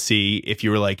you want to see if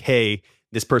you were like, hey,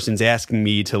 this person's asking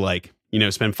me to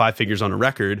spend 5 figures on a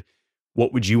record?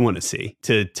 What would you want to see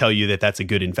to tell you that that's a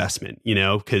good investment?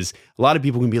 Because a lot of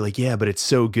people can be like, yeah, but it's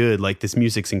so good. Like, this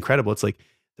music's incredible. It's like,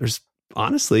 there's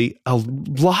honestly a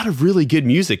lot of really good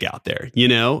music out there,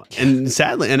 and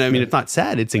sadly, and I mean, it's not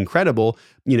sad, it's incredible,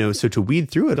 so to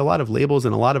weed through it, a lot of labels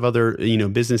and a lot of other,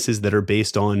 businesses that are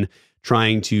based on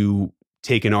trying to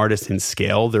take an artist and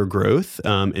scale their growth,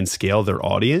 and scale their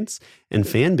audience and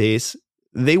fan base,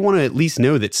 they want to at least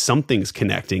know that something's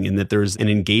connecting and that there's an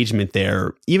engagement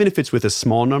there, even if it's with a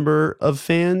small number of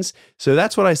fans. So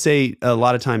that's what I say a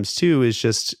lot of times too, is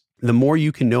just the more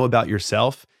you can know about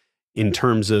yourself in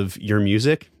terms of your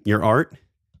music, your art,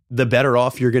 the better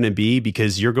off you're going to be,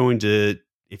 because you're going to,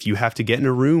 if you have to get in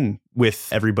a room with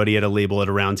everybody at a label at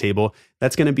a round table,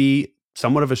 that's going to be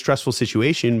somewhat of a stressful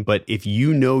situation. But if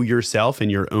you know yourself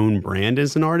and your own brand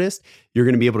as an artist, you're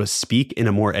going to be able to speak in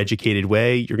a more educated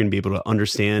way. You're going to be able to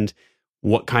understand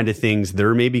what kind of things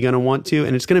they're maybe going to want to.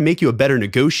 And it's going to make you a better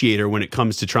negotiator when it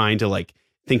comes to trying to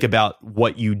think about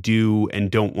what you do and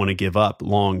don't want to give up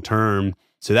long term.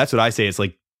 So that's what I say. It's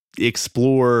like,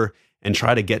 explore and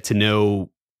try to get to know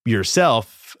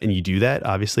yourself. And you do that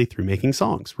obviously through making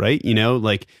songs, right?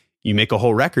 You make a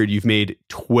whole record, you've made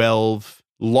 12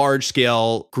 large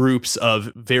scale groups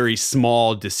of very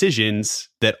small decisions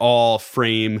that all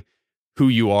frame who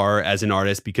you are as an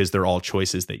artist, because they're all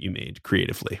choices that you made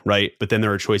creatively, right? But then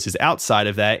there are choices outside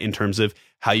of that in terms of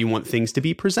how you want things to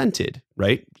be presented,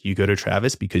 right? You go to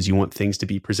Travis because you want things to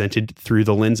be presented through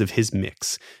the lens of his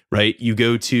mix, right? You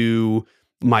go to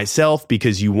myself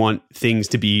because you want things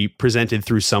to be presented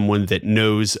through someone that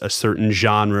knows a certain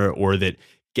genre, or that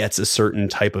gets a certain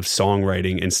type of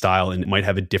songwriting and style, and might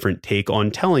have a different take on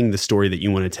telling the story that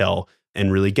you want to tell,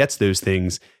 and really gets those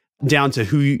things down to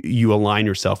who you align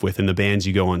yourself with and the bands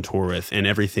you go on tour with and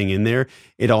everything in there.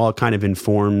 It all kind of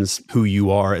informs who you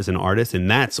are as an artist. And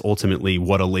that's ultimately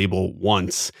what a label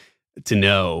wants to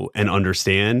know and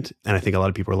understand. And I think a lot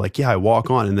of people are like, yeah, I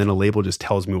walk on and then a label just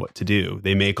tells me what to do.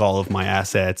 They make all of my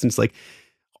assets. And it's like,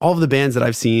 all of the bands that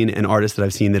I've seen and artists that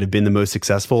I've seen that have been the most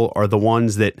successful are the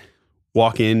ones that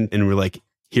walk in and we're like,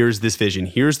 here's this vision,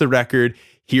 here's the record,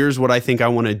 here's what I think I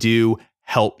want to do,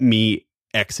 help me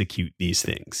execute these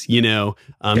things, And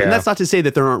that's not to say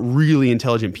that there aren't really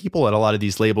intelligent people at a lot of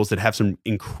these labels that have some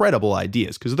incredible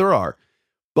ideas, because there are.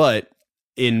 But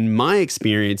in my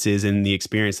experiences and the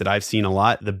experience that I've seen a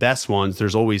lot, the best ones,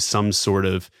 there's always some sort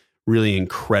of really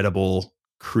incredible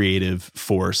creative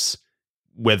force,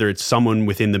 whether it's someone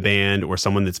within the band or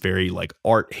someone that's very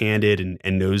art handed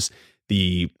and knows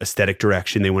the aesthetic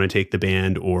direction they want to take the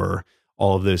band, or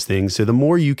all of those things. So the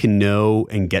more you can know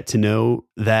and get to know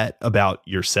that about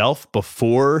yourself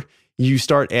before you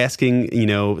start asking,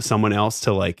 someone else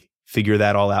to like figure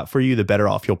that all out for you, the better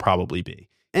off you'll probably be.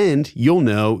 And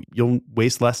you'll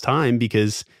waste less time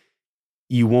because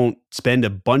you won't spend a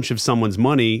bunch of someone's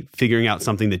money figuring out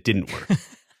something that didn't work.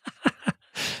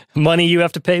 Money you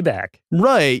have to pay back.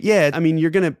 Right. Yeah. I mean,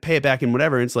 you're going to pay it back and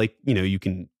whatever. It's like, you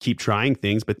can keep trying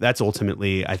things, but that's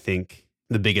ultimately, I think,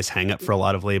 the biggest hang up for a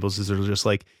lot of labels is they're just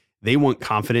like, they want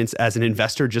confidence as an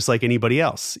investor, just like anybody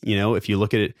else. If you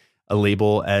look at it, a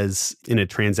label as in a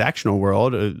transactional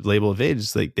world, a label of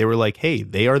age, like they were like, hey,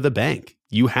 they are the bank.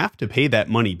 You have to pay that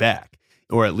money back,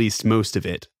 or at least most of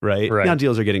it, right? Now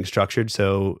deals are getting structured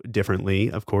so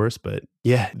differently, of course, but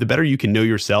yeah, the better you can know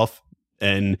yourself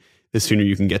and the sooner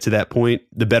you can get to that point,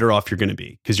 the better off you're going to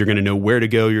be, because you're going to know where to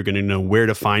go. You're going to know where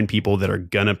to find people that are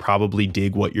going to probably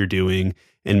dig what you're doing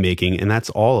and making. And that's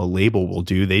all a label will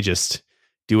do. They just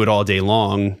do it all day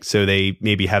long. So they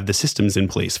maybe have the systems in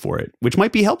place for it, which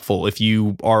might be helpful if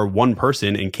you are one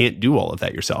person and can't do all of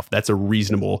that yourself. That's a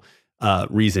reasonable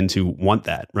reason to want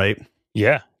that, right?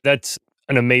 Yeah, that's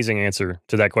an amazing answer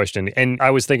to that question. And I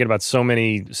was thinking about so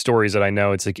many stories that I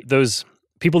know. It's like those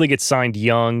people that get signed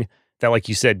young that, like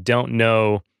you said, don't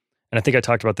know. And I think I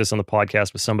talked about this on the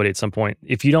podcast with somebody at some point.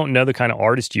 If you don't know the kind of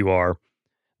artist you are,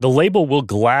 the label will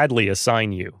gladly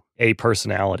assign you a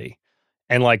personality.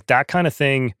 And like that kind of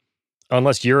thing,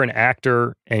 unless you're an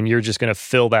actor and you're just going to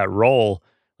fill that role,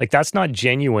 like that's not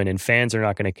genuine and fans are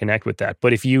not going to connect with that.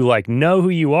 But if you like know who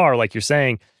you are, like you're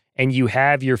saying, and you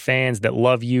have your fans that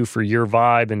love you for your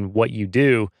vibe and what you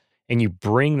do, and you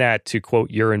bring that to,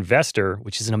 quote, your investor,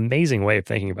 which is an amazing way of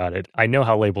thinking about it. I know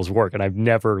how labels work, and I've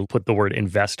never put the word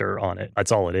investor on it. That's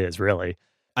all it is, really.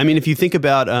 I mean, if you think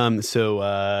about, I'm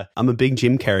a big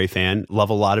Jim Carrey fan, love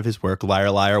a lot of his work.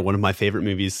 Liar, Liar, one of my favorite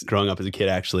movies growing up as a kid,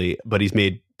 actually, but he's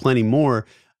made plenty more.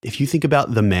 If you think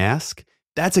about The Mask,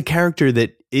 that's a character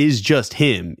that is just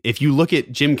him. If you look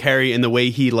at Jim Carrey and the way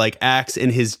he like acts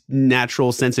and his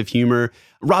natural sense of humor,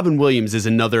 Robin Williams is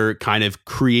another kind of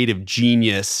creative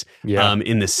genius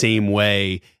in the same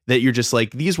way that you're just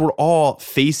like, these were all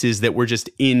faces that were just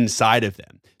inside of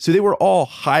them. So they were all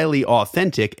highly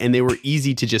authentic and they were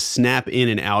easy to just snap in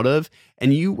and out of.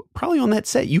 And you probably on that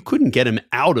set, you couldn't get him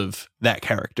out of that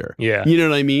character. Yeah. You know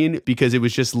what I mean? Because it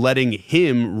was just letting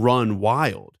him run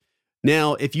wild.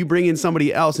 Now, if you bring in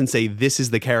somebody else and say, this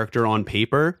is the character on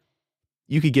paper,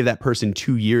 you could give that person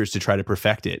 2 years to try to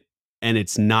perfect it. And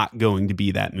it's not going to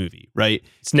be that movie, right?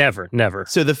 It's never.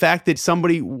 So the fact that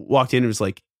somebody walked in and was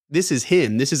like, this is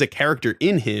him, this is a character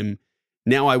in him.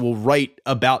 Now I will write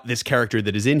about this character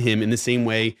that is in him in the same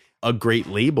way a great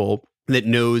label that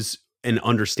knows and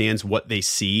understands what they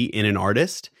see in an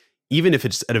artist, even if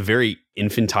it's at a very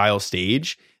infantile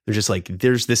stage, they're just like,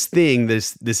 there's this thing,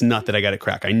 this nut that I got to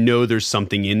crack. I know there's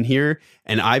something in here.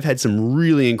 And I've had some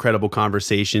really incredible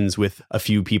conversations with a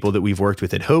few people that we've worked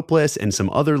with at Hopeless and some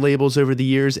other labels over the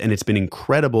years. And it's been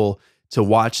incredible to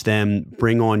watch them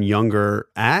bring on younger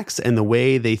acts and the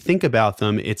way they think about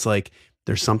them. It's like,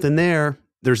 there's something there.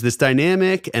 There's this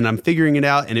dynamic and I'm figuring it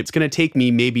out. And it's going to take me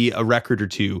maybe a record or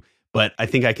two, but I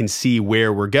think I can see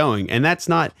where we're going. And that's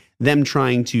not them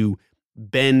trying to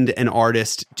bend an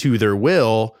artist to their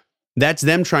will. That's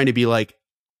them trying to be like,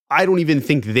 I don't even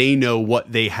think they know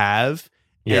what they have.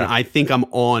 Yeah. And I think I'm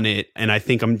on it. And I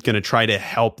think I'm going to try to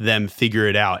help them figure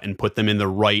it out and put them in the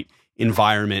right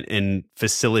environment and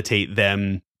facilitate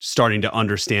them starting to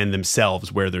understand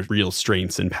themselves where their real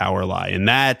strengths and power lie. And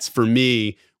that's, for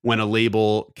me, when a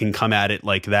label can come at it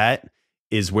like that,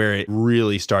 is where it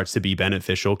really starts to be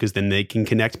beneficial, because then they can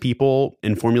connect people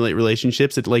and formulate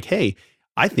relationships that like, hey,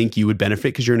 I think you would benefit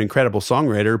because you're an incredible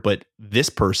songwriter, but this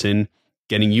person,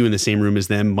 getting you in the same room as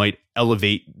them, might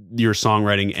elevate your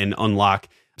songwriting and unlock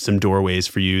some doorways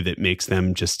for you that makes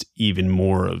them just even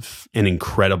more of an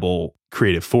incredible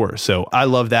creative force. So I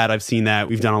love that. I've seen that.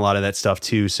 We've done a lot of that stuff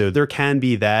too. So there can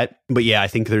be that. But yeah, I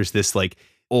think there's this like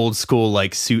old school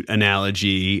like suit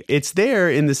analogy. It's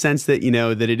there in the sense that,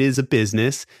 that it is a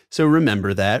business. So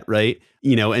remember that, right?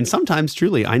 And sometimes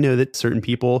truly, I know that certain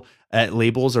people at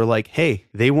labels are like, hey,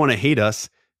 they want to hate us.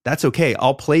 That's okay.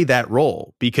 I'll play that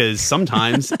role, because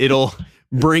sometimes it'll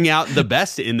bring out the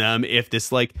best in them if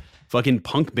this like fucking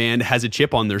punk band has a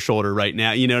chip on their shoulder right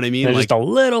now. You know what I mean? They're like, just a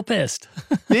little pissed.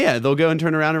 Yeah, they'll go and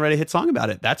turn around and write a hit song about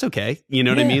it. That's okay. You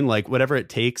know what I mean? Like whatever it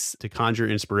takes to conjure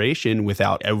inspiration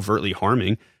without overtly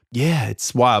harming. Yeah,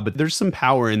 it's wild, but there's some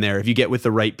power in there if you get with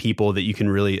the right people that you can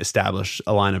really establish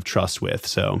a line of trust with.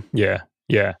 So yeah.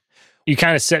 You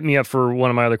kind of set me up for one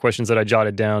of my other questions that I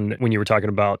jotted down when you were talking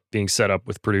about being set up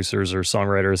with producers or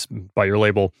songwriters by your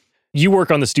label. you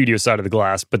work on the studio side of the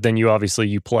glass, but then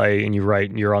you play and you write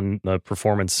and you're on the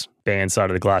performance band side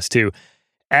of the glass too.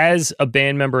 As a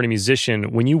band member and a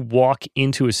musician, when you walk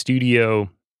into a studio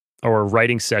or a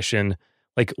writing session,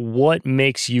 like what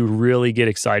makes you really get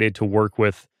excited to work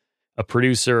with a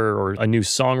producer or a new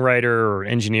songwriter or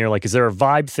engineer? Like, is there a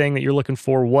vibe thing that you're looking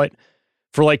for? What,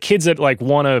 for like kids that like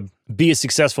want to be a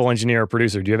successful engineer or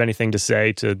producer, do you have anything to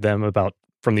say to them about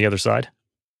from the other side?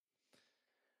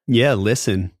 Yeah,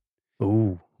 listen.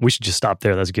 Ooh, we should just stop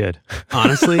there. That's good.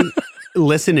 Honestly,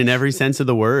 listen in every sense of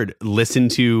the word. Listen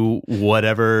to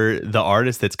whatever the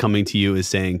artist that's coming to you is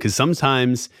saying. Because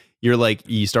sometimes you're like,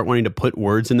 you start wanting to put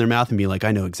words in their mouth and be like,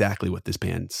 I know exactly what this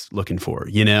band's looking for,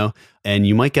 you know? And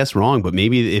you might guess wrong, but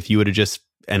maybe if you would have just,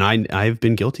 and I've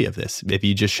been guilty of this, if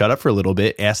you just shut up for a little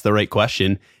bit, ask the right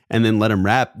question, and then let them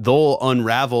rap, they'll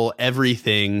unravel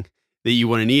everything that you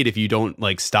want to need if you don't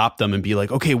like stop them and be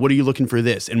like, okay, what are you looking for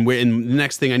this? And and the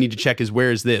next thing I need to check is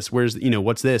where is this? Where's,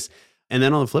 what's this? And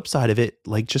then on the flip side of it,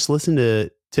 like just listen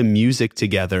to music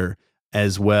together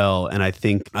as well. And I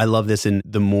think I love this. And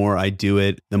the more I do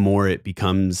it, the more it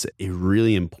becomes a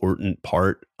really important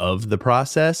part of the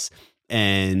process.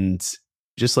 And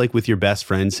just like with your best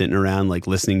friend sitting around, like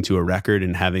listening to a record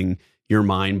and having your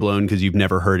mind blown because you've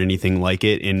never heard anything like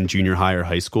it in junior high or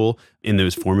high school in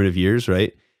those formative years,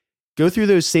 right? Go through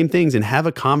those same things and have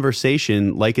a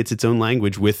conversation like it's its own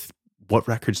language with what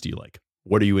records do you like?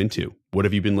 What are you into? What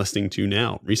have you been listening to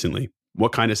now recently?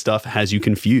 What kind of stuff has you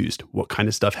confused? What kind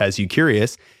of stuff has you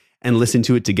curious? And listen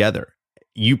to it together.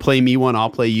 You play me one, I'll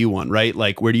play you one, right?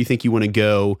 Like, where do you think you want to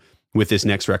go with this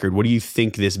next record? What do you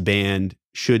think this band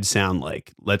should sound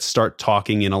like? Let's start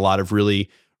talking in a lot of really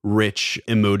rich,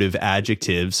 emotive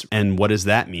adjectives. And what does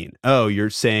that mean? Oh, you're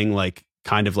saying like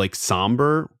kind of like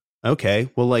somber? Okay,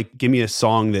 well, like, give me a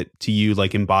song that to you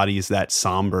like embodies that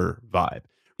somber vibe,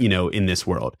 in this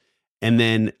world. And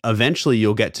then eventually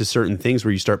you'll get to certain things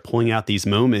where you start pulling out these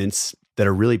moments that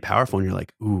are really powerful. And you're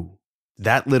like, ooh,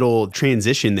 that little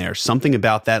transition there, something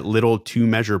about that little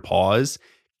 2-measure pause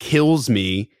kills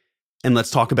me. And let's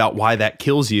talk about why that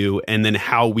kills you and then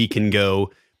how we can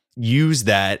go use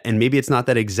that. And maybe it's not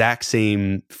that exact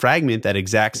same fragment, that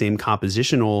exact same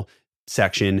compositional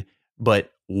section,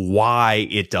 but why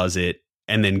it does it,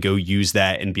 and then go use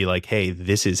that and be like, hey,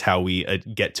 this is how we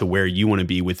get to where you want to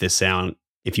be with this sound.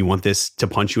 If you want this to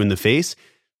punch you in the face,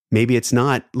 maybe it's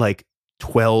not like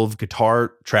 12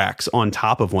 guitar tracks on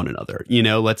top of one another.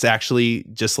 Let's actually,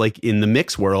 just like in the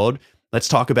mix world, let's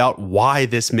talk about why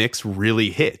this mix really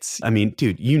hits. I mean,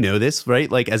 dude, you know this,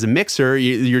 right? Like as a mixer,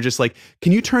 you're just like,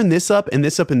 can you turn this up and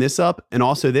this up and this up? And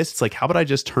also this, it's like, how about I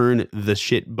just turn the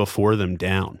shit before them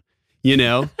down?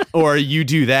 Or you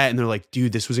do that and they're like,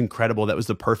 dude, this was incredible. That was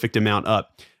the perfect amount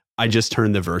up. I just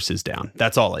turned the verses down.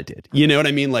 That's all I did. You know what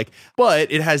I mean? Like,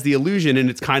 but it has the illusion and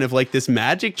it's kind of like this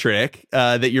magic trick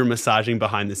that you're massaging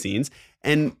behind the scenes,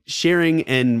 and sharing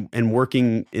and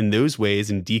working in those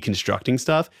ways and deconstructing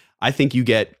stuff. I think you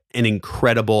get an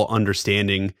incredible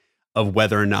understanding of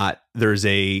whether or not there's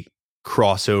a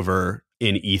crossover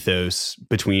in ethos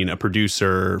between a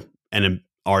producer and an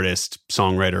artist,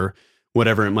 songwriter,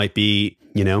 whatever it might be.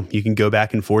 You can go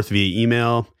back and forth via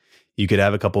email. You could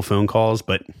have a couple phone calls,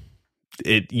 but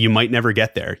you might never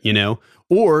get there,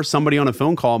 or somebody on a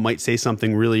phone call might say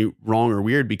something really wrong or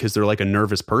weird because they're like a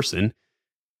nervous person.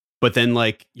 But then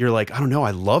like, you're like, I don't know.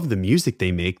 I love the music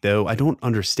they make though. I don't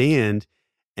understand.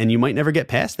 And you might never get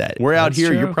past that. We're out here.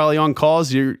 True. You're probably on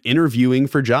calls. You're interviewing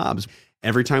for jobs.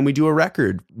 Every time we do a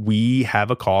record, we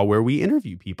have a call where we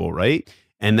interview people, right?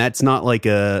 And that's not like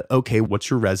okay,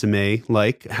 what's your resume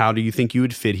like? How do you think you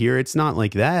would fit here? It's not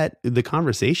like that. The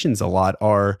conversations a lot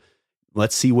are,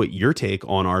 let's see what your take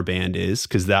on our band is,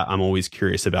 because that I'm always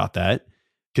curious about that,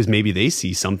 because maybe they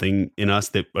see something in us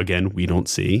that, again, we don't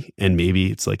see. And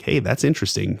maybe it's like, hey, that's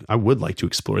interesting. I would like to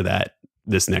explore that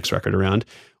this next record around.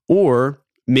 Or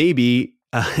maybe,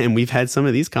 and we've had some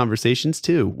of these conversations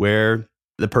too, where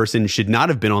the person should not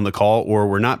have been on the call or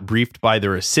were not briefed by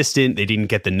their assistant. They didn't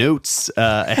get the notes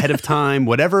ahead of time,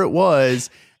 whatever it was,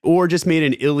 or just made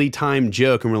an illy-timed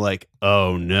joke. And we're like,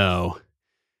 oh no,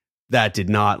 that did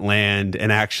not land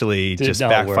and actually just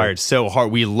backfired so hard.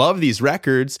 We love these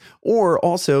records. Or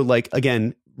also, like,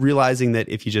 again, realizing that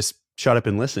if you just shut up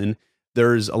and listen,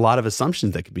 there's a lot of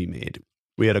assumptions that could be made.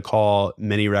 We had a call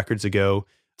many records ago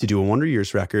to do a Wonder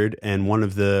Years record. And one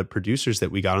of the producers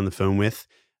that we got on the phone with,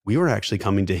 we were actually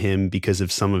coming to him because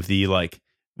of some of the like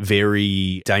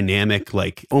very dynamic,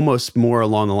 like almost more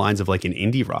along the lines of like an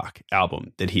indie rock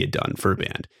album that he had done for a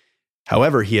band.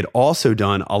 However, he had also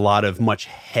done a lot of much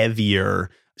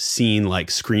heavier seen like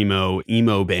screamo,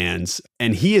 emo bands.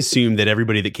 And he assumed that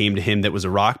everybody that came to him that was a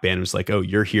rock band was like, oh,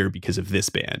 you're here because of this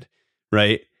band,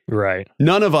 right? Right.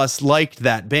 None of us liked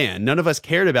that band. None of us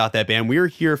cared about that band. We were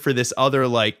here for this other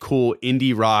like cool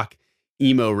indie rock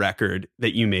emo record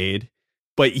that you made.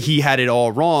 But he had it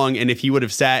all wrong. And if he would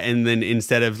have sat and then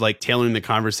instead of like tailoring the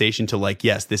conversation to like,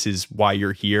 yes, this is why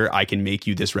you're here, I can make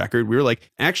you this record. We were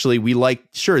like, actually, we like,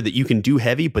 sure, that you can do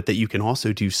heavy, but that you can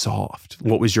also do soft.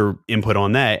 What was your input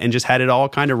on that? And just had it all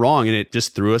kind of wrong. And it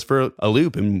just threw us for a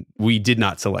loop. And we did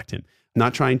not select him.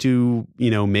 Not trying to,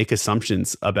 make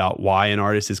assumptions about why an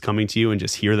artist is coming to you, and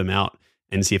just hear them out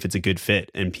and see if it's a good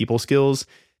fit. And people skills,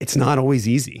 it's not always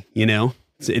easy,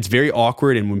 It's very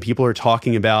awkward. And when people are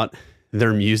talking about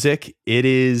their music, it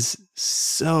is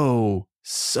so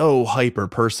hyper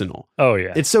personal. Oh,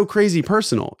 yeah. It's so crazy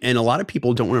personal. And a lot of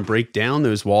people don't want to break down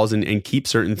those walls and keep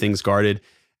certain things guarded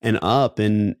and up.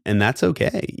 And that's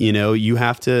okay. You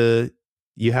have to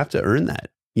earn that.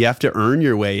 You have to earn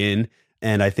your way in.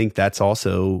 And I think that's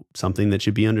also something that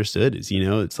should be understood is,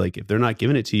 it's like if they're not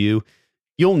giving it to you,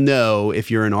 you'll know if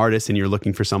you're an artist and you're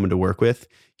looking for someone to work with,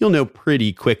 you'll know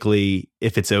pretty quickly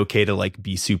if it's okay to like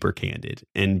be super candid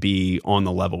and be on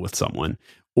the level with someone.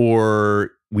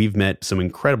 Or we've met some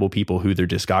incredible people who their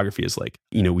discography is like,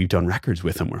 we've done records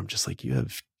with them where I'm just like, you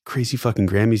have crazy fucking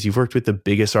Grammys. You've worked with the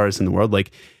biggest artists in the world.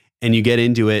 Like, and you get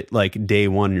into it like day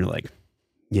one and you're like,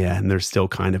 yeah, and they're still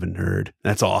kind of a nerd.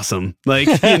 That's awesome. Like,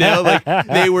 like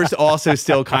they were also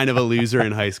still kind of a loser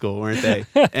in high school, weren't they?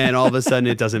 And all of a sudden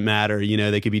it doesn't matter.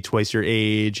 They could be twice your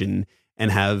age and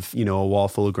have, a wall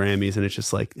full of Grammys. And it's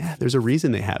just like, there's a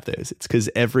reason they have those. It's because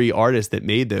every artist that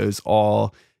made those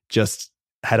all just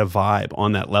had a vibe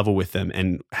on that level with them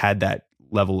and had that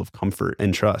level of comfort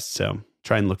and trust. So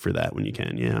try and look for that when you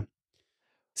can. Yeah.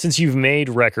 Since you've made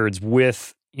records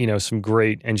with, some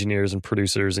great engineers and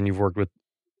producers, and you've worked with,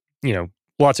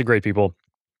 lots of great people.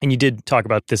 And you did talk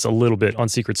about this a little bit on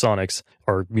Secret Sonics,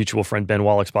 our mutual friend Ben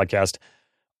Wallach's podcast.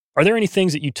 Are there any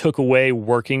things that you took away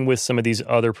working with some of these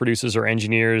other producers or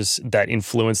engineers that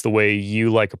influence the way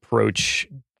you like approach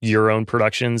your own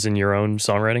productions and your own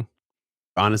songwriting?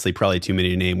 Honestly, probably too many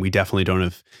to name. We definitely don't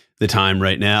have the time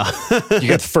right now. You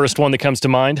got the first one that comes to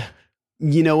mind?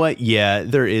 You know what? Yeah,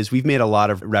 there is. We've made a lot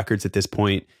of records at this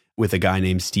point with a guy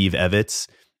named Steve Evitz.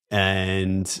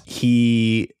 And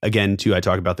he, again, too, I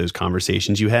talk about those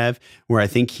conversations you have where I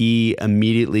think he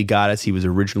immediately got us. He was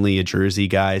originally a Jersey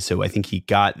guy. So I think he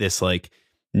got this like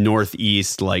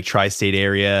Northeast, like tri-state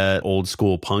area, old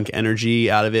school punk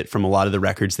energy out of it from a lot of the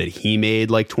records that he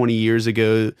made like 20 years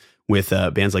ago with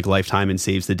bands like Lifetime and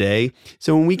Saves the Day.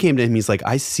 So when we came to him, he's like,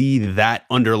 I see that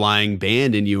underlying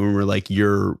band in you. And we're like,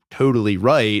 you're totally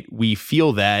right. We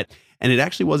feel that. And it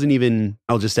actually wasn't even,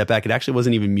 I'll just step back. It actually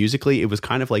wasn't even musically. It was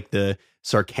kind of like the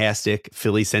sarcastic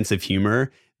Philly sense of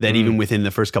humor that even within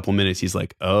the first couple minutes, he's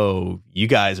like, oh, you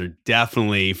guys are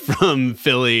definitely from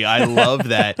Philly. I love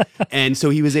that. And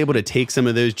so he was able to take some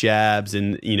of those jabs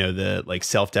and, the like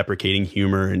self-deprecating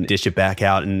humor and dish it back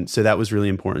out. And so that was really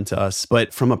important to us.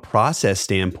 But from a process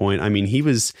standpoint, I mean, he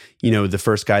was, the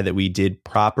first guy that we did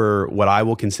proper, what I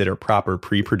will consider proper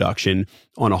pre-production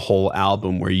on a whole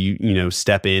album where you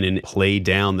step in and play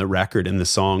down the record and the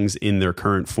songs in their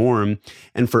current form.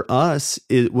 And for us,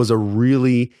 it was a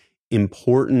really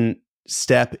important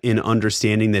step in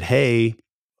understanding that, hey,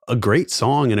 a great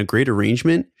song and a great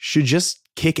arrangement should just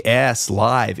kick ass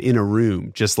live in a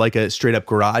room, just like a straight up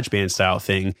garage band style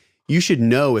thing. You should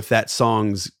know if that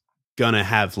song's gonna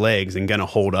have legs and gonna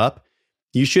hold up.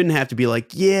 You shouldn't have to be like,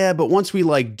 yeah, but once we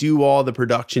like do all the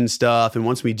production stuff and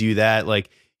once we do that, like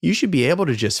you should be able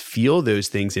to just feel those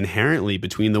things inherently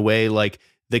between the way like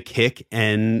the kick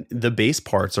and the bass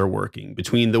parts are working,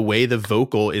 between the way the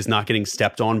vocal is not getting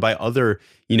stepped on by other,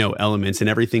 elements and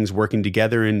everything's working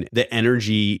together and the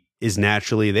energy is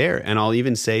naturally there. And I'll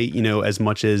even say, as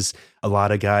much as a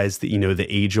lot of guys that, the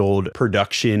age old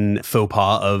production faux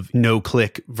pas of no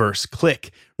click versus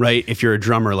click, right? If you're a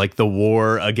drummer, like the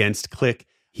war against click,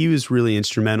 he was really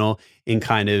instrumental in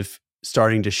kind of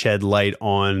starting to shed light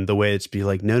on the way it's be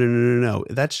like, no.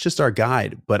 That's just our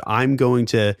guide, but I'm going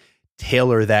to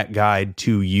tailor that guide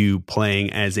to you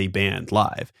playing as a band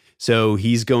live. So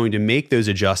he's going to make those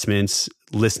adjustments,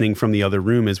 listening from the other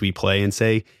room as we play and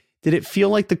say, did it feel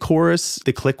like the chorus,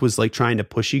 the click was like trying to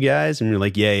push you guys? And you're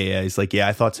like, yeah. He's like, yeah,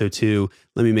 I thought so too.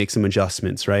 Let me make some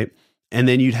adjustments, right? And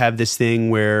then you'd have this thing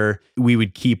where we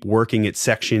would keep working at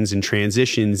sections and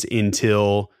transitions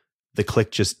until the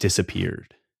click just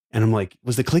disappeared. And I'm like,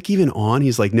 was the click even on?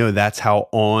 He's like, no, that's how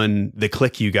on the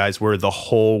click you guys were the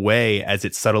whole way as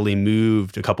it subtly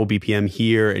moved a couple BPM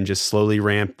here and just slowly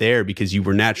ramped there because you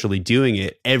were naturally doing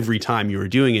it every time you were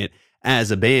doing it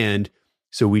as a band.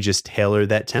 So we just tailor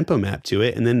that tempo map to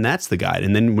it. And then that's the guide.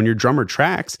 And then when your drummer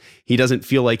tracks, he doesn't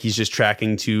feel like he's just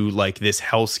tracking to like this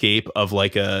hellscape of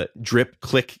like a drip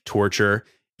click torture.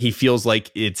 He feels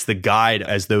like it's the guide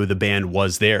as though the band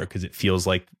was there because it feels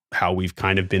like how we've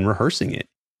kind of been rehearsing it.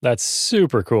 That's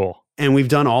super cool. And we've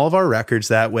done all of our records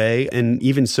that way. And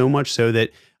even so much so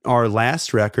that our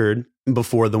last record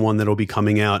before the one that'll be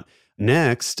coming out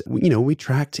next, we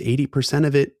tracked 80%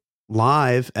 of it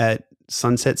live at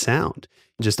Sunset Sound.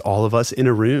 Just all of us in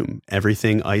a room,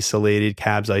 everything isolated,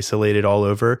 cabs isolated all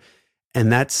over.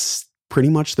 And that's pretty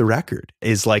much the record,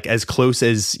 is like as close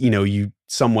as, you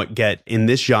somewhat get in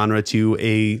this genre to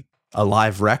a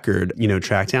live record,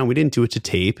 tracked down. We didn't do it to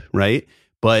tape, right?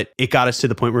 But it got us to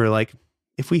the point where we're like,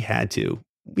 if we had to,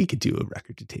 we could do a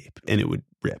record to tape and it would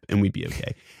rip and we'd be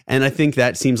okay. And I think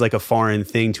that seems like a foreign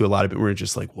thing to a lot of people. We're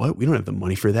just like, what? We don't have the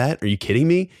money for that. Are you kidding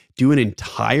me? Do an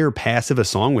entire pass of a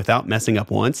song without messing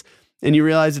up once. And you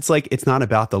realize it's like, it's not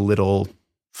about the little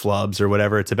flubs or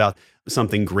whatever. It's about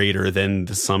something greater than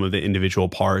the sum of the individual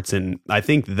parts. And I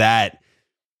think that,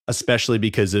 especially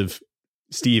because of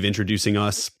Steve introducing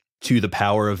us to the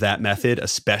power of that method,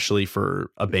 especially for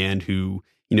a band who,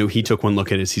 he took one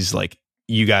look at us. He's like,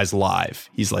 you guys live.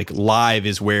 He's like, live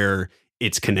is where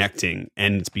it's connecting.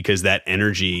 And it's because that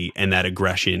energy and that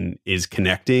aggression is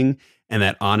connecting and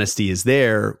that honesty is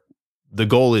there. The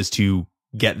goal is to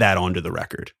get that onto the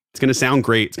record. It's going to sound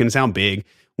great. It's going to sound big,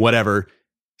 whatever.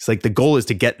 It's like the goal is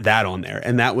to get that on there.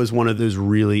 And that was one of those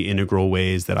really integral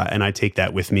ways that I take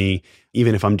that with me,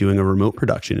 even if I'm doing a remote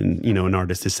production and, an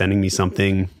artist is sending me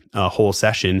something, a whole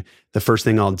session, the first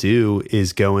thing I'll do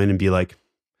is go in and be like,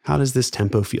 how does this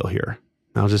tempo feel here?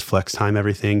 I'll just flex time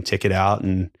everything, tick it out,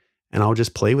 and I'll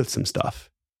just play with some stuff.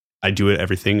 I do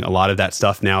a lot of that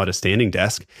stuff now at a standing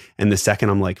desk. And the second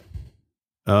I'm like,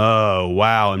 oh,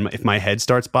 wow. And if my head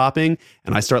starts bopping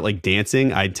and I start like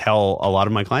dancing, I tell a lot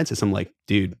of my clients this. I'm like,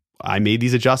 dude, I made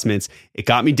these adjustments. It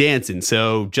got me dancing.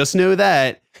 So just know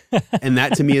that. And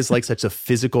that to me is like such a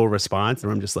physical response.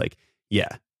 And I'm just like,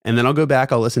 yeah. And then I'll go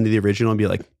back, I'll listen to the original and be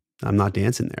like, I'm not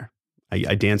dancing there.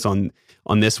 I dance on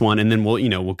this one. And then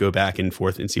we'll go back and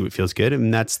forth and see what feels good.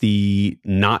 And that's the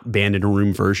not band in a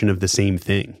room version of the same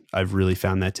thing. I've really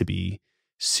found that to be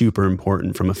super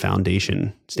important from a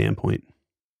foundation standpoint.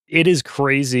 It is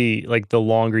crazy, like the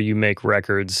longer you make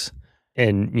records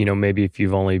and, maybe if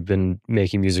you've only been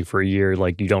making music for a year,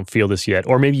 like you don't feel this yet.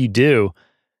 Or maybe you do,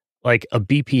 like a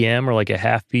BPM or like a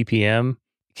half BPM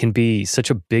can be such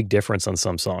a big difference on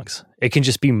some songs. It can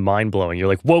just be mind blowing. You're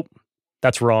like, whoa,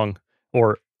 that's wrong.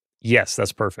 Or yes,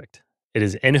 that's perfect. It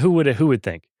is. And who would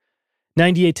think?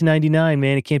 98 to 99,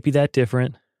 man, it can't be that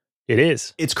different. It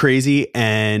is. It's crazy.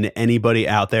 And anybody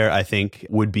out there, I think,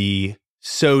 would be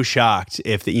so shocked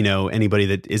if anybody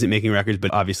that isn't making records,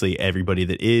 but obviously everybody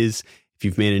that is, if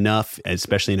you've made enough,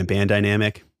 especially in a band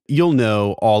dynamic, you'll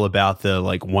know all about the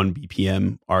like 1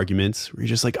 BPM arguments where you're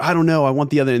just like, I don't know, I want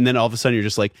the other. And then all of a sudden you're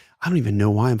just like, I don't even know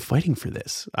why I'm fighting for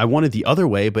this. I wanted the other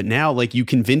way, but now like you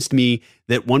convinced me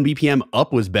that 1 BPM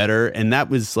up was better. And that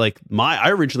was like I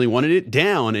originally wanted it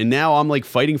down. And now I'm like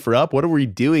fighting for up. What are we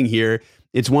doing here?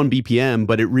 It's 1 BPM,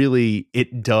 but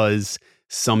it does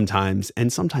sometimes.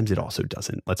 And sometimes it also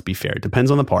doesn't. Let's be fair. It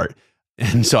depends on the part.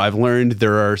 And so I've learned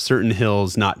there are certain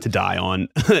hills not to die on.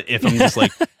 If I'm just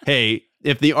like, hey,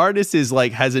 if the artist is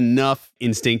like has enough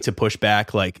instinct to push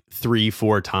back like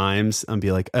 3-4 times and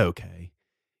be like, okay,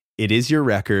 it is your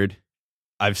record.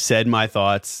 I've said my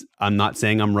thoughts. I'm not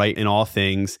saying I'm right in all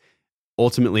things.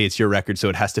 Ultimately, it's your record, so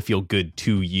it has to feel good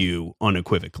to you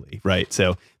unequivocally, right?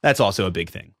 So that's also a big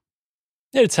thing.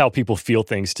 It's how people feel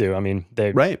things too. I mean,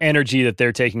 the energy that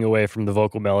they're taking away from the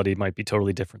vocal melody might be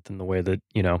totally different than the way that,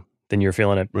 than you're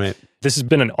feeling it. Right. This has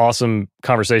been an awesome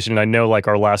conversation. And I know like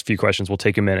our last few questions will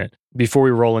take a minute. Before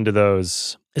we roll into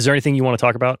those, is there anything you want to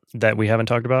talk about that we haven't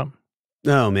talked about?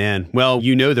 Oh, man. Well,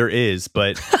 there is,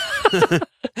 but...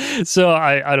 So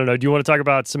I don't know. Do you want to talk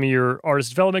about some of your artist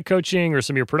development coaching or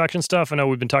some of your production stuff? I know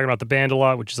we've been talking about the band a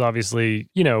lot, which is obviously,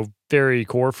 very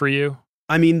core for you.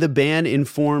 I mean, the band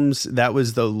informs, that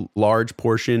was the large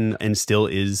portion and still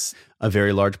is a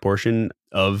very large portion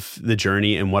of the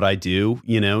journey and what I do,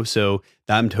 so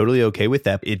I'm totally okay with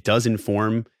that. It does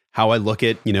inform how I look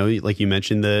at, like you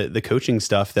mentioned, the coaching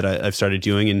stuff that I've started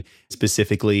doing, and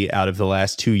specifically out of the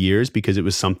last 2 years, because it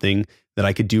was something that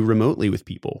I could do remotely with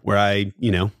people where I,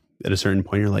 at a certain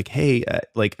point, you're like, hey,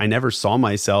 like I never saw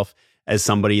myself as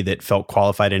somebody that felt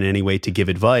qualified in any way to give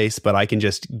advice, but I can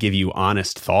just give you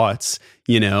honest thoughts,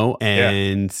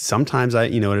 and sometimes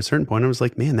at a certain point I was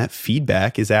like, man, that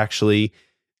feedback is actually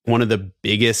one of the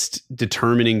biggest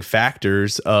determining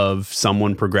factors of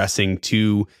someone progressing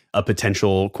to a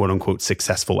potential quote unquote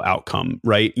successful outcome,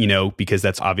 right? Because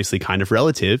that's obviously kind of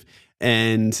relative.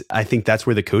 And I think that's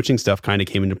where the coaching stuff kind of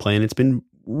came into play. And it's been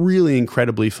really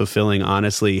incredibly fulfilling,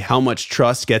 honestly, how much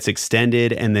trust gets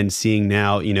extended. And then seeing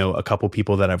now, a couple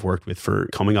people that I've worked with for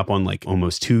coming up on like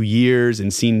almost 2 years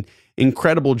and seen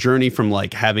incredible journey from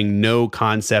like having no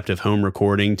concept of home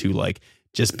recording to like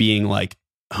just being like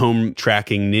home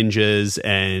tracking ninjas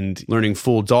and learning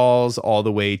full DAWs all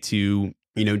the way to,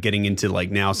 getting into like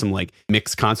now some like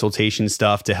mixed consultation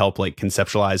stuff to help like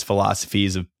conceptualize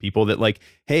philosophies of people that like,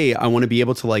 hey, I want to be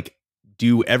able to like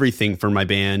do everything for my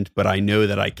band, but I know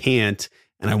that I can't.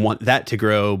 And I want that to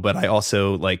grow. But I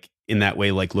also like in that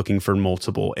way, like looking for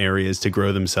multiple areas to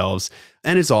grow themselves.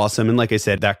 And it's awesome. And like I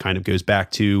said, that kind of goes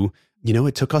back to,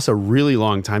 it took us a really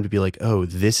long time to be like, oh,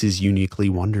 this is uniquely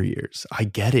Wonder Years. I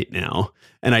get it now.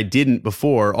 And I didn't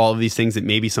before, all of these things that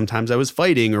maybe sometimes I was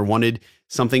fighting or wanted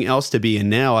something else to be. And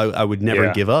now I would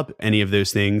never give up any of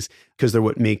those things because they're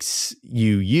what makes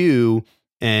you.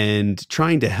 And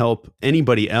trying to help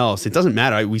anybody else. It doesn't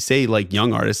matter. We say like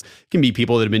young artists can be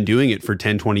people that have been doing it for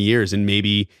 10, 20 years and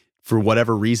maybe for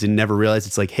whatever reason never realized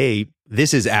it's like, hey,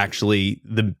 this is actually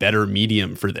the better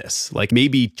medium for this. Like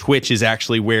maybe Twitch is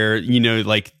actually where,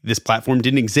 like this platform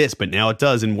didn't exist, but now it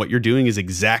does. And what you're doing is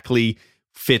exactly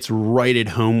fits right at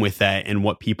home with that and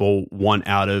what people want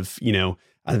out of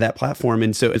that platform.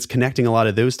 And so it's connecting a lot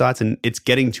of those dots and it's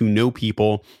getting to know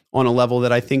people on a level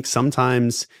that I think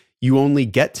sometimes you only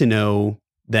get to know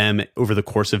them over the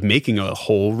course of making a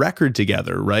whole record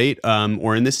together, right?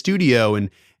 Or in the studio and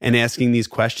asking these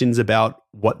questions about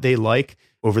what they like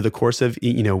over the course of,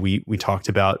 we talked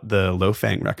about the Lo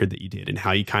Fang record that you did and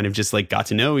how you kind of just like got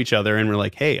to know each other and we're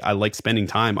like, hey, I like spending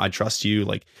time. I trust you.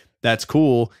 Like, that's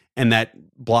cool. And that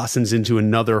blossoms into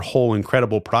another whole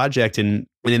incredible project. And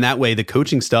in that way, the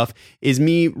coaching stuff is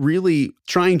me really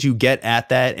trying to get at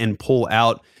that and pull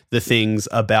out the things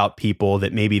about people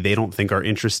that maybe they don't think are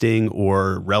interesting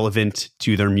or relevant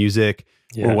to their music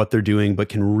or what they're doing, but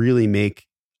can really make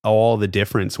all the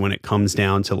difference when it comes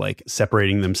down to like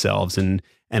separating themselves and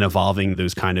evolving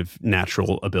those kind of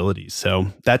natural abilities. So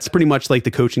that's pretty much like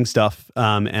the coaching stuff.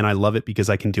 And I love it because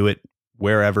I can do it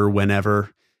wherever,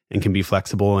 whenever, and can be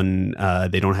flexible. And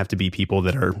they don't have to be people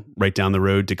that are right down the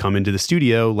road to come into the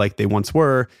studio like they once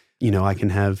were. I can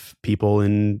have people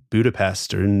in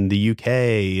Budapest or in the UK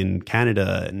and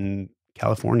Canada and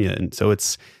California. And so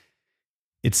it's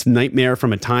nightmare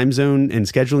from a time zone and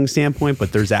scheduling standpoint,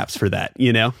 but there's apps for that,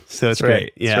 So it's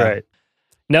great. Yeah. That's right.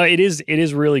 No, it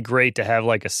is really great to have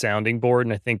like a sounding board.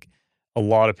 And I think a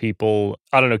lot of people,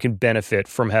 can benefit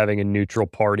from having a neutral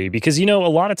party because, a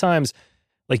lot of times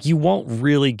like you won't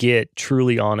really get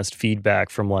truly honest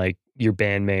feedback from like your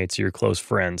bandmates or your close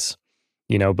friends,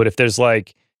 but if there's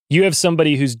like, you have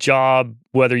somebody whose job,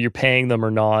 whether you're paying them or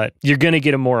not, you're going to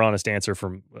get a more honest answer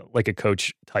from like a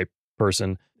coach type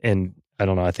person. And I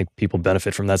don't know, I think people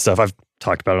benefit from that stuff. I've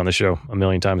talked about it on the show a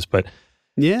million times, but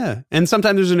yeah. And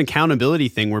sometimes there's an accountability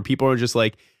thing where people are just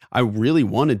like, I really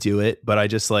want to do it, but I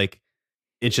just like,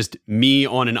 it's just me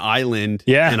on an island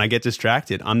and I get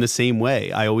distracted. I'm the same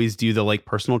way. I always do the like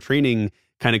personal training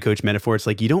kind of coach metaphor. It's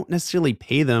like you don't necessarily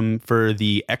pay them for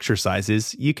the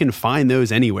exercises. You can find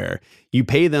those anywhere. You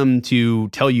pay them to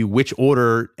tell you which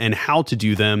order and how to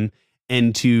do them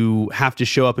and to have to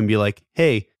show up and be like,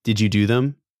 hey, did you do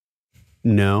them?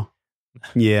 No.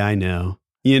 Yeah, I know.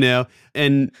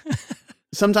 And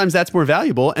sometimes that's more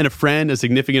valuable. And a friend, a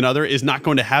significant other is not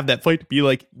going to have that fight to be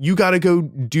like, you got to go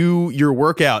do your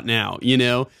workout now,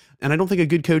 And I don't think a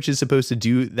good coach is supposed to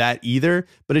do that either,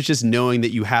 but it's just knowing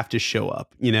that you have to show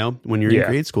up, when you're in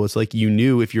grade school. It's like you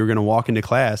knew if you were going to walk into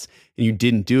class and you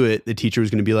didn't do it, the teacher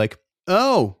was going to be like,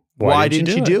 oh, why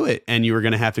didn't you do it? And you were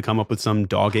going to have to come up with some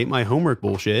dog ate my homework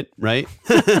bullshit, right?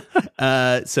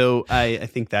 So I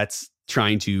think that's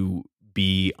trying to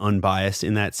be unbiased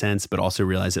in that sense, but also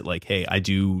realize that like, hey, I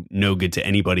do no good to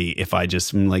anybody if I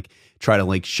just like try to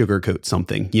like sugarcoat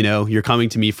something, you're coming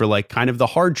to me for like kind of the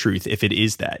hard truth if it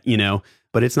is that,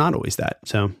 but it's not always that.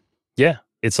 So yeah,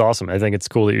 it's awesome. I think it's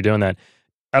cool that you're doing that.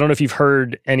 I don't know if you've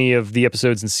heard any of the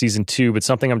episodes in season 2, but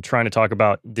something I'm trying to talk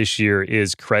about this year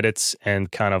is credits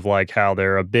and kind of like how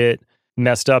they're a bit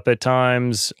messed up at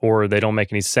times or they don't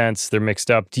make any sense. They're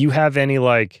mixed up. Do you have any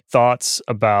like thoughts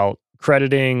about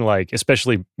crediting, like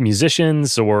especially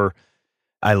musicians or?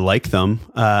 I like them.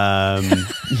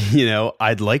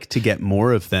 I'd like to get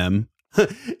more of them.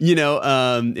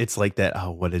 It's like that.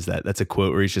 Oh, what is that? That's a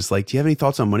quote where he's just like, do you have any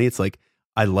thoughts on money? It's like,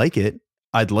 I like it.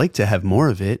 I'd like to have more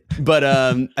of it. But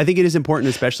I think it is important,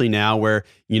 especially now where,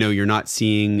 you're not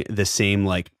seeing the same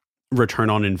like return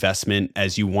on investment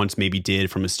as you once maybe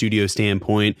did from a studio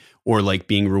standpoint, or like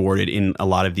being rewarded in a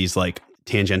lot of these like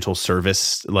tangential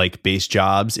service like based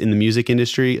jobs in the music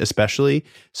industry, especially.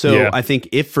 So yeah. I think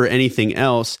if for anything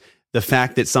else, the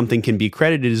fact that something can be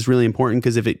credited is really important,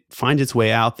 because if it finds its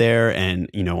way out there and,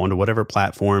 onto whatever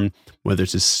platform, whether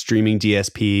it's a streaming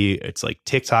DSP, it's like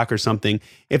TikTok or something,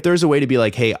 if there's a way to be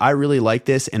like, hey, I really like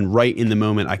this, and right in the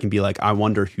moment, I can be like, I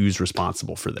wonder who's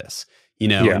responsible for this, and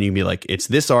you can be like, it's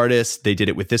this artist, they did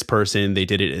it with this person, they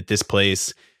did it at this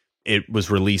place, it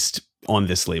was released on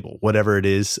this label, whatever it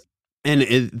is.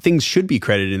 And things should be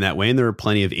credited in that way. And there are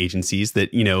plenty of agencies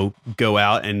that, go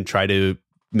out and try to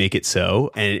make it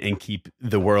so and keep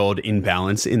the world in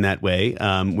balance in that way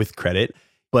with credit.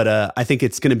 But I think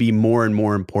it's going to be more and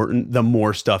more important the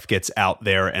more stuff gets out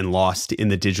there and lost in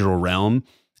the digital realm.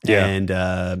 Yeah. And,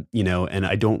 and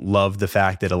I don't love the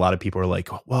fact that a lot of people are like,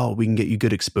 well, we can get you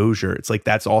good exposure. It's like,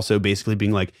 that's also basically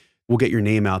being like, we'll get your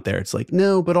name out there. It's like,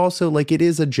 no, but also like it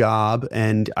is a job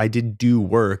and I did do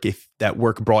work. If that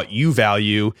work brought you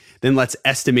value, then let's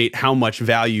estimate how much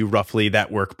value roughly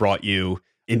that work brought you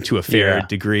into a fair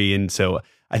degree. And so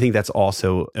I think that's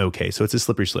also okay. So it's a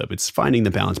slippery slope. It's finding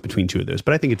the balance between two of those.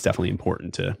 But I think it's definitely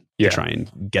important to try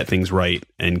and get things right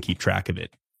and keep track of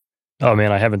it. Oh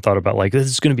man, I haven't thought about like, this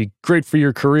is going to be great for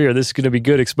your career. This is going to be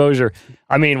good exposure.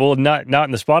 I mean, well, not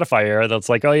in the Spotify era. That's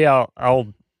like, oh yeah,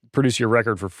 I'll produce your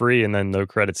record for free. And then the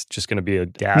credit's just going to be a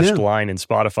dashed line in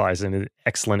Spotify's and an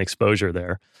excellent exposure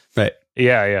there. Right.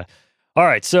 Yeah. All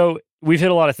right. So we've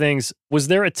hit a lot of things. Was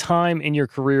there a time in your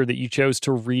career that you chose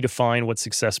to redefine what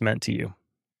success meant to you?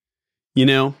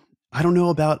 I don't know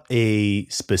about a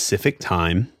specific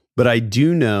time, but I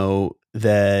do know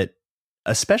that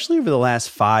especially over the last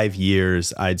 5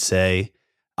 years, I'd say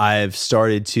I've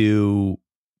started to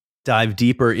dive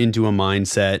deeper into a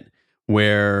mindset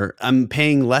where I'm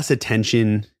paying less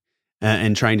attention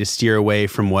and trying to steer away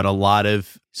from what a lot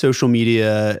of social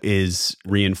media is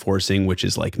reinforcing, which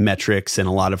is like metrics and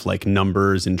a lot of like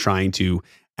numbers and trying to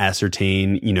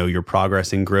ascertain, your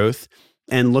progress and growth,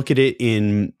 and look at it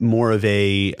in more of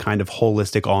a kind of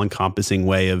holistic, all-encompassing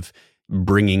way of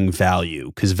bringing value,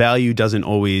 because value doesn't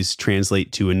always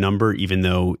translate to a number, even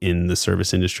though in the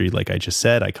service industry, like I just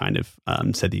said, I kind of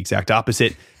said the exact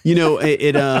opposite.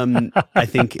 I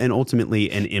think, and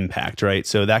ultimately an impact, right?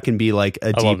 So that can be like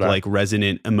a deep, like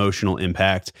resonant emotional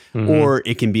impact, or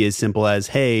it can be as simple as,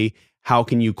 hey, how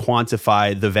can you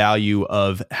quantify the value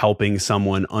of helping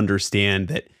someone understand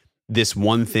that this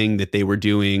one thing that they were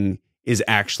doing is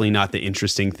actually not the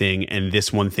interesting thing, and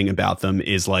this one thing about them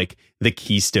is like the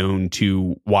keystone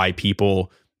to why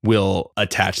people will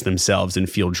attach themselves and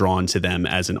feel drawn to them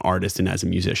as an artist and as a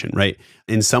musician, right?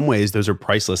 In some ways, those are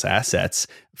priceless assets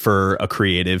for a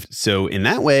creative. So in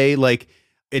that way, like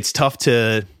it's tough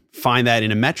to find that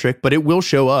in a metric, but it will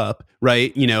show up,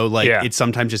 right? It's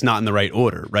sometimes just not in the right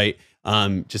order, right?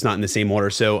 Just not in the same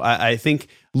order. So I think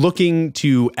looking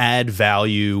to add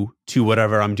value to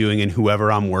whatever I'm doing and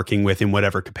whoever I'm working with in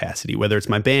whatever capacity, whether it's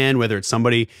my band, whether it's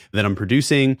somebody that I'm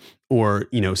producing, or,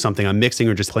 something I'm mixing,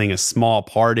 or just playing a small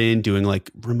part in, doing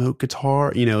like remote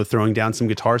guitar, throwing down some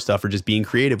guitar stuff, or just being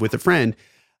creative with a friend,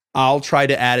 I'll try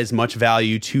to add as much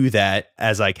value to that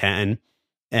as I can,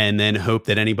 and then hope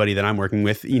that anybody that I'm working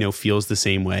with, feels the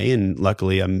same way. And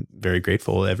luckily, I'm very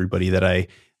grateful. Everybody that I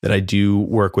do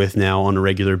work with now on a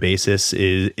regular basis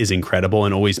is incredible,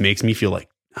 and always makes me feel like,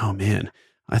 oh man,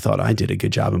 I thought I did a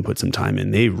good job and put some time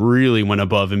in. They really went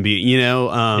above and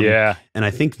beyond, And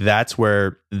I think that's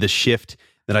where the shift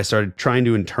that I started trying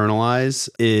to internalize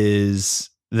is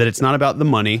that it's not about the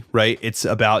money, right? It's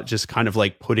about just kind of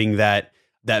like putting that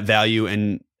value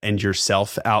and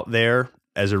yourself out there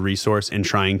as a resource and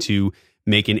trying to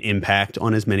make an impact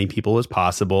on as many people as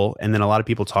possible. And then a lot of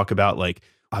people talk about like,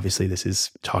 obviously this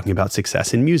is talking about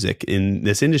success in music in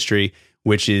this industry,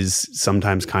 which is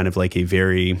sometimes kind of like a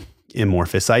very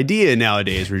amorphous idea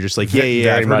nowadays. We're just like,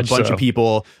 I've heard a bunch of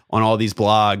people on all these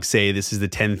blogs say this is the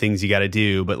 10 things you got to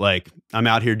do, but like I'm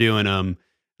out here doing them.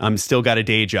 I'm still got a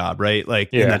day job, right? Like,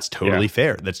 and that's totally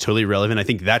fair. That's totally relevant. I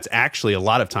think that's actually a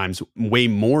lot of times way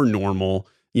more normal,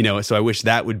 so I wish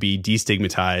that would be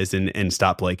destigmatized and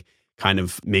stop like kind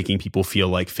of making people feel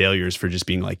like failures for just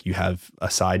being like, you have a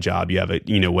side job, you have a,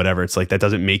 whatever. It's like, that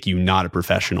doesn't make you not a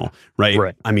professional,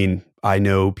 right? I mean, I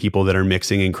know people that are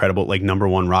mixing incredible, like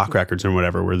 #1 rock records or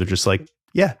whatever, where they're just like,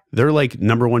 their like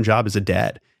 #1 job is a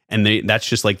dad. And that's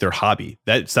just like their hobby.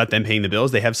 That's not them paying the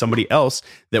bills. They have somebody else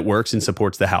that works and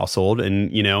supports the household.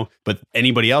 And, but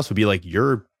anybody else would be like,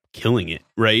 you're killing it.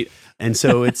 Right. And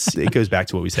so it goes back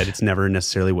to what we said. It's never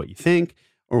necessarily what you think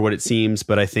or what it seems.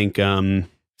 But I think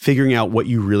figuring out what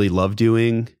you really love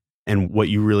doing and what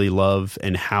you really love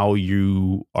and how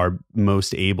you are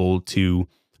most able to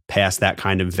pass that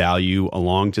kind of value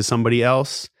along to somebody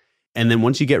else. And then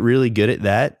once you get really good at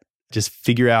that, just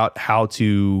figure out how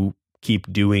to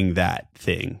keep doing that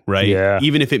thing, right? Yeah.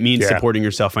 Even if it means supporting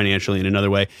yourself financially in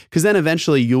another way. Because then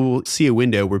eventually you'll see a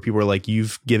window where people are like,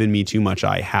 you've given me too much,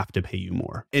 I have to pay you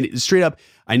more. And straight up,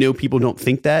 I know people don't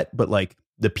think that, but like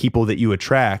the people that you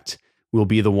attract will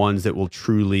be the ones that will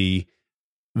truly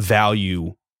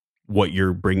value what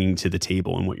you're bringing to the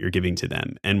table and what you're giving to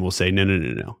them. And will say,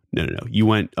 no. You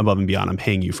went above and beyond. I'm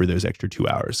paying you for those extra 2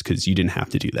 hours because you didn't have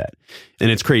to do that.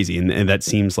 And it's crazy. And that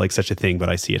seems like such a thing, but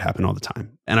I see it happen all the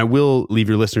time. And I will leave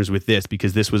your listeners with this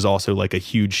because this was also like a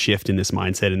huge shift in this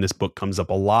mindset. And this book comes up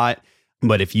a lot.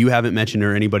 But if you haven't mentioned it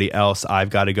or anybody else, I've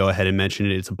got to go ahead and mention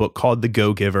it. It's a book called The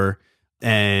Go-Giver.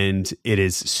 And it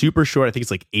is super short. I think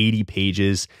it's like 80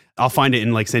 pages. I'll find it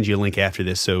and like send you a link after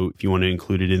this. So if you want to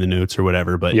include it in the notes or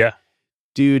whatever, but yeah,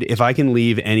 dude, if I can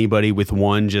leave anybody with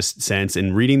one just sense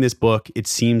and reading this book, it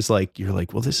seems like you're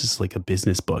like, well, this is like a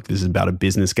business book. This is about a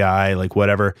business guy, like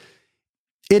whatever.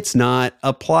 It's not.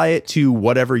 Apply it to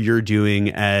whatever you're doing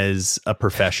as a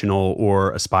professional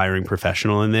or aspiring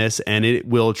professional in this. And it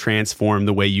will transform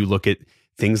the way you look at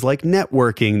things like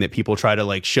networking that people try to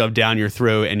like shove down your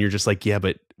throat. And you're just like, yeah,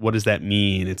 but what does that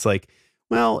mean? It's like,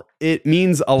 well, it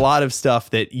means a lot of stuff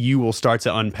that you will start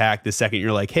to unpack the second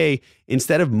you're like, hey,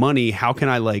 instead of money, how can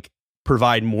I like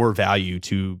provide more value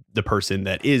to the person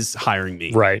that is hiring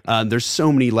me? Right. There's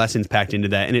so many lessons packed into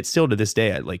that. And it's still to this day,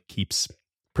 it like keeps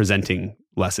presenting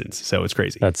lessons. So it's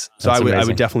crazy. That's I would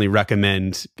amazing. definitely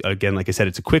recommend, again, like I said,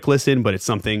 it's a quick listen, but it's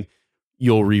something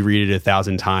you'll reread it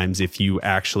 1,000 times if you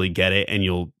actually get it,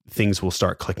 and things will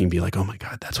start clicking, be like, oh my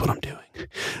God, that's what I'm doing.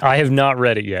 I have not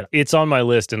read it yet. It's on my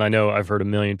list, and I know I've heard a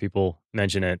million people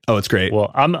mention it. Oh, it's great.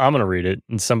 Well, I'm going to read it,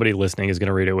 and somebody listening is going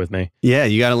to read it with me. Yeah,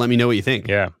 you got to let me know what you think.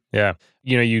 Yeah.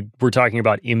 You were talking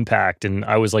about impact, and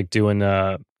I was like doing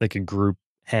like a group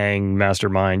hang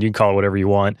mastermind. You can call it whatever you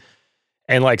want.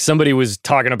 And like somebody was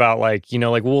talking about like,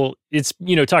 well, it's,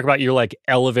 talk about your like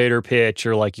elevator pitch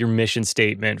or like your mission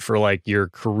statement for like your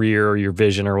career or your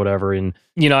vision or whatever. And,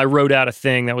 I wrote out a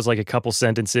thing that was like a couple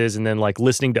sentences, and then like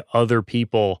listening to other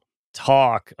people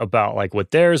talk about like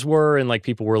what theirs were, and like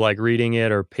people were like reading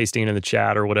it or pasting it in the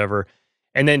chat or whatever.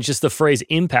 And then just the phrase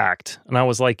impact. And I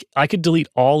was like, I could delete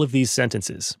all of these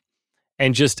sentences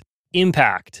and just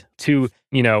impact to,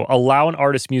 allow an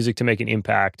artist's music to make an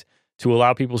impact, to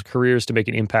allow people's careers to make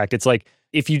an impact. It's like,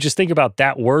 if you just think about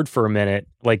that word for a minute,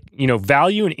 like,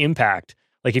 value and impact,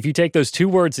 like if you take those two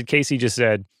words that Casey just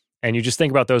said and you just think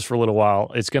about those for a little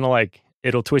while, it's going to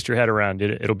it'll twist your head around.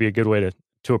 It'll be a good way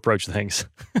to approach things.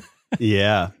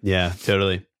 Yeah,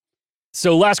 totally.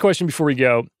 So last question before we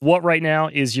go, what right now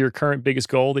is your current biggest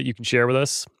goal that you can share with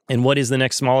us? And what is the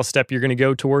next smallest step you're going to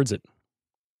go towards it?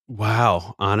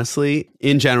 Wow. Honestly,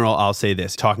 in general, I'll say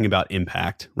this, talking about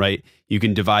impact, right? You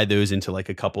can divide those into like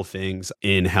a couple things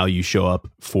in how you show up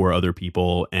for other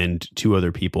people and to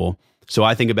other people. So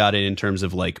I think about it in terms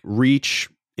of like reach,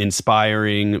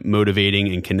 inspiring,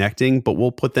 motivating, and connecting, but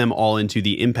we'll put them all into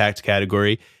the impact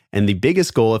category. And the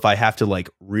biggest goal, if I have to like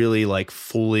really like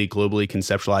fully globally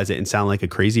conceptualize it and sound like a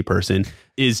crazy person,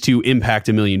 is to impact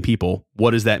 1 million people.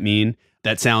 What does that mean?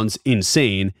 That sounds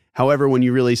insane. However, when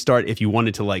you really start, if you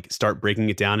wanted to like start breaking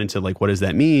it down into like, what does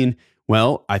that mean?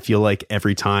 Well, I feel like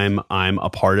every time I'm a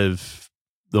part of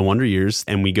the Wonder Years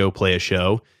and we go play a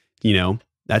show,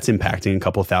 that's impacting a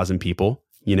couple thousand people.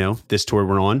 This tour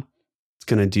we're on, it's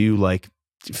going to do like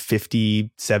 50,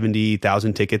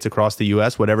 70,000 tickets across the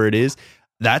US, whatever it is.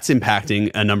 That's impacting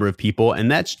a number of people.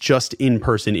 And that's just in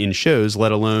person in shows,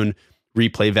 let alone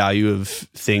replay value of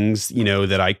things,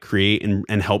 that I create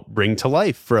and help bring to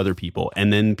life for other people.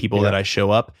 And then people that I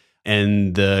show up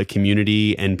and the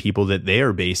community and people that they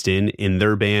are based in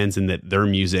their bands, and that their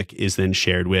music is then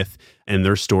shared with and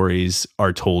their stories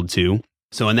are told to.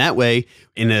 So in that way,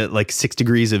 in a like 6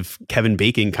 degrees of Kevin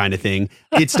Bacon kind of thing,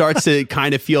 it starts to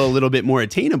kind of feel a little bit more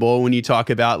attainable when you talk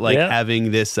about like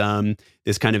having this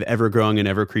this kind of ever growing and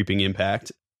ever creeping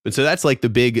impact. But so that's like the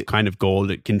big kind of goal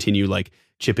to continue like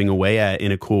chipping away at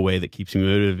in a cool way that keeps me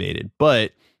motivated.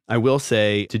 But I will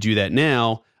say, to do that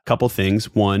now, a couple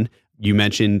things. One, you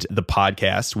mentioned the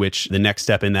podcast, which the next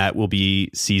step in that will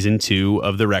be season 2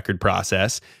 of the record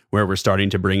process, where we're starting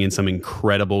to bring in some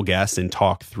incredible guests and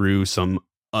talk through some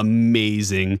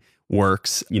amazing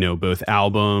works, both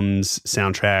albums,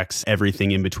 soundtracks,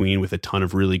 everything in between, with a ton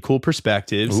of really cool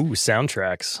perspectives. Ooh,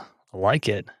 soundtracks. I like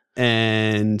it.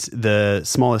 And the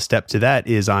smallest step to that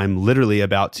is I'm literally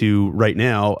about to right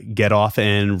now get off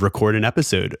and record an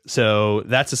episode. So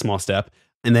that's a small step.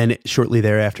 And then shortly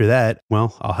thereafter that,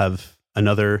 well, I'll have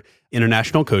another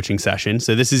international coaching session.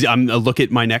 So I'm a look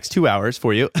at my next 2 hours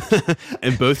for you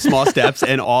and both small steps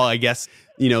and all, I guess,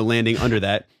 landing under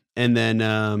that. And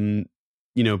then,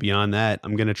 beyond that,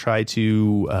 I'm going to try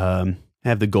to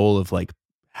have the goal of like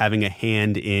having a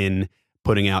hand in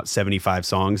putting out 75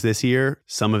 songs this year.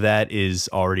 Some of that is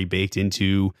already baked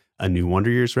into a new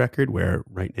Wonder Years record, where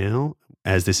right now,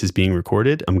 as this is being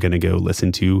recorded, I'm going to go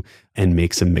listen to and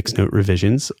make some mix note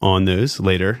revisions on those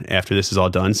later after this is all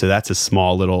done. So that's a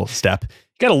small little step. You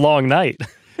got a long night.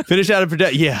 Finish out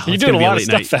a yeah. You're doing a lot of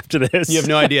stuff after this. You have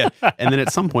no idea. And then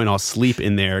at some point I'll sleep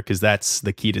in there, because that's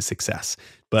the key to success.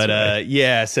 But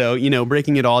right. So,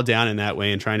 breaking it all down in that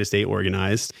way and trying to stay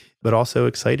organized, but also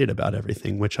excited about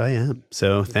everything, which I am.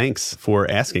 So thanks for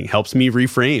asking. Helps me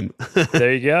reframe.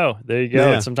 There you go.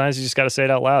 Yeah. And sometimes you just got to say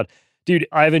it out loud. Dude,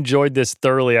 I've enjoyed this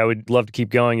thoroughly. I would love to keep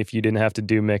going if you didn't have to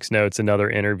do mix notes, another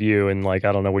interview, and I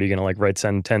don't know, what are you going to write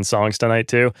 10 songs tonight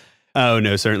too? Oh,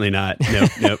 no, certainly not.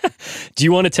 Nope. Do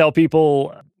you want to tell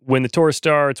people when the tour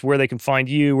starts, where they can find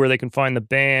you, where they can find the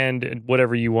band, and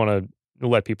whatever you want to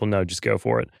let people know, just go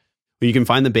for it? Well, you can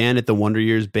find the band at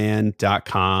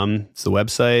thewonderyearsband.com. It's the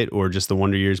website, or just the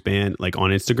Wonder Years Band, on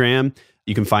Instagram.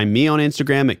 You can find me on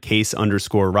Instagram at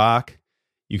case_rock.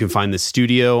 You can find the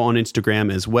studio on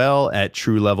Instagram as well at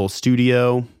True Level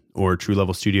Studio, or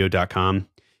truelevelstudio.com.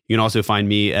 You can also find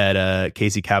me at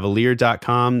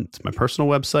CaseyCavalier.com. It's my personal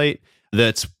website.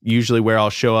 That's usually where I'll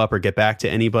show up or get back to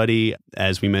anybody.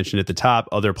 As we mentioned at the top,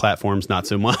 other platforms, not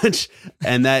so much.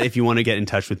 And that, if you want to get in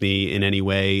touch with me in any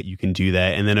way, you can do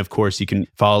that. And then, of course, you can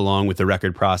follow along with the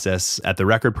Record Process at the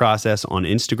Record Process on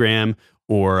Instagram,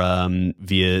 or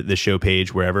via the show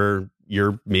page, wherever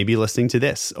you're maybe listening to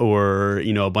this, or,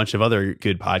 a bunch of other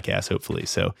good podcasts, hopefully.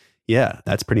 So yeah,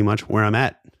 that's pretty much where I'm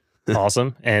at.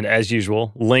 Awesome. And as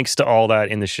usual, links to all that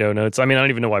in the show notes. I mean, I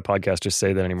don't even know why podcasters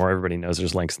say that anymore. Everybody knows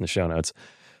there's links in the show notes.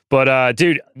 But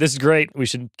dude, this is great. We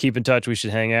should keep in touch. We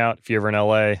should hang out. If you're ever in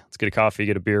LA, let's get a coffee,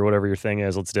 get a beer, whatever your thing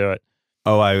is. Let's do it.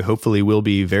 Oh, I hopefully will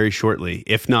be very shortly.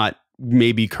 If not,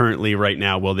 maybe currently right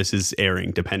now, while this is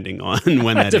airing, depending on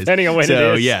when that depending on when it is.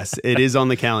 So yes, it is on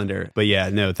the calendar. But yeah,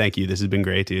 no, thank you. This has been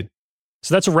great, dude.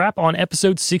 So that's a wrap on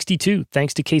episode 62.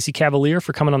 Thanks to Casey Cavalier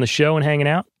for coming on the show and hanging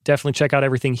out. Definitely check out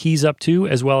everything he's up to,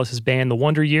 as well as his band, The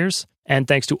Wonder Years. And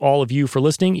thanks to all of you for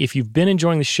listening. If you've been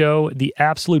enjoying the show, the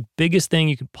absolute biggest thing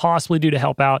you could possibly do to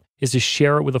help out is to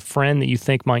share it with a friend that you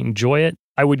think might enjoy it.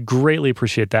 I would greatly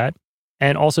appreciate that.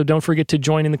 And also, don't forget to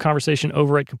join in the conversation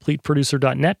over at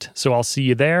completeproducer.net. So I'll see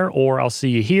you there, or I'll see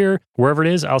you here. Wherever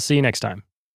it is, I'll see you next time.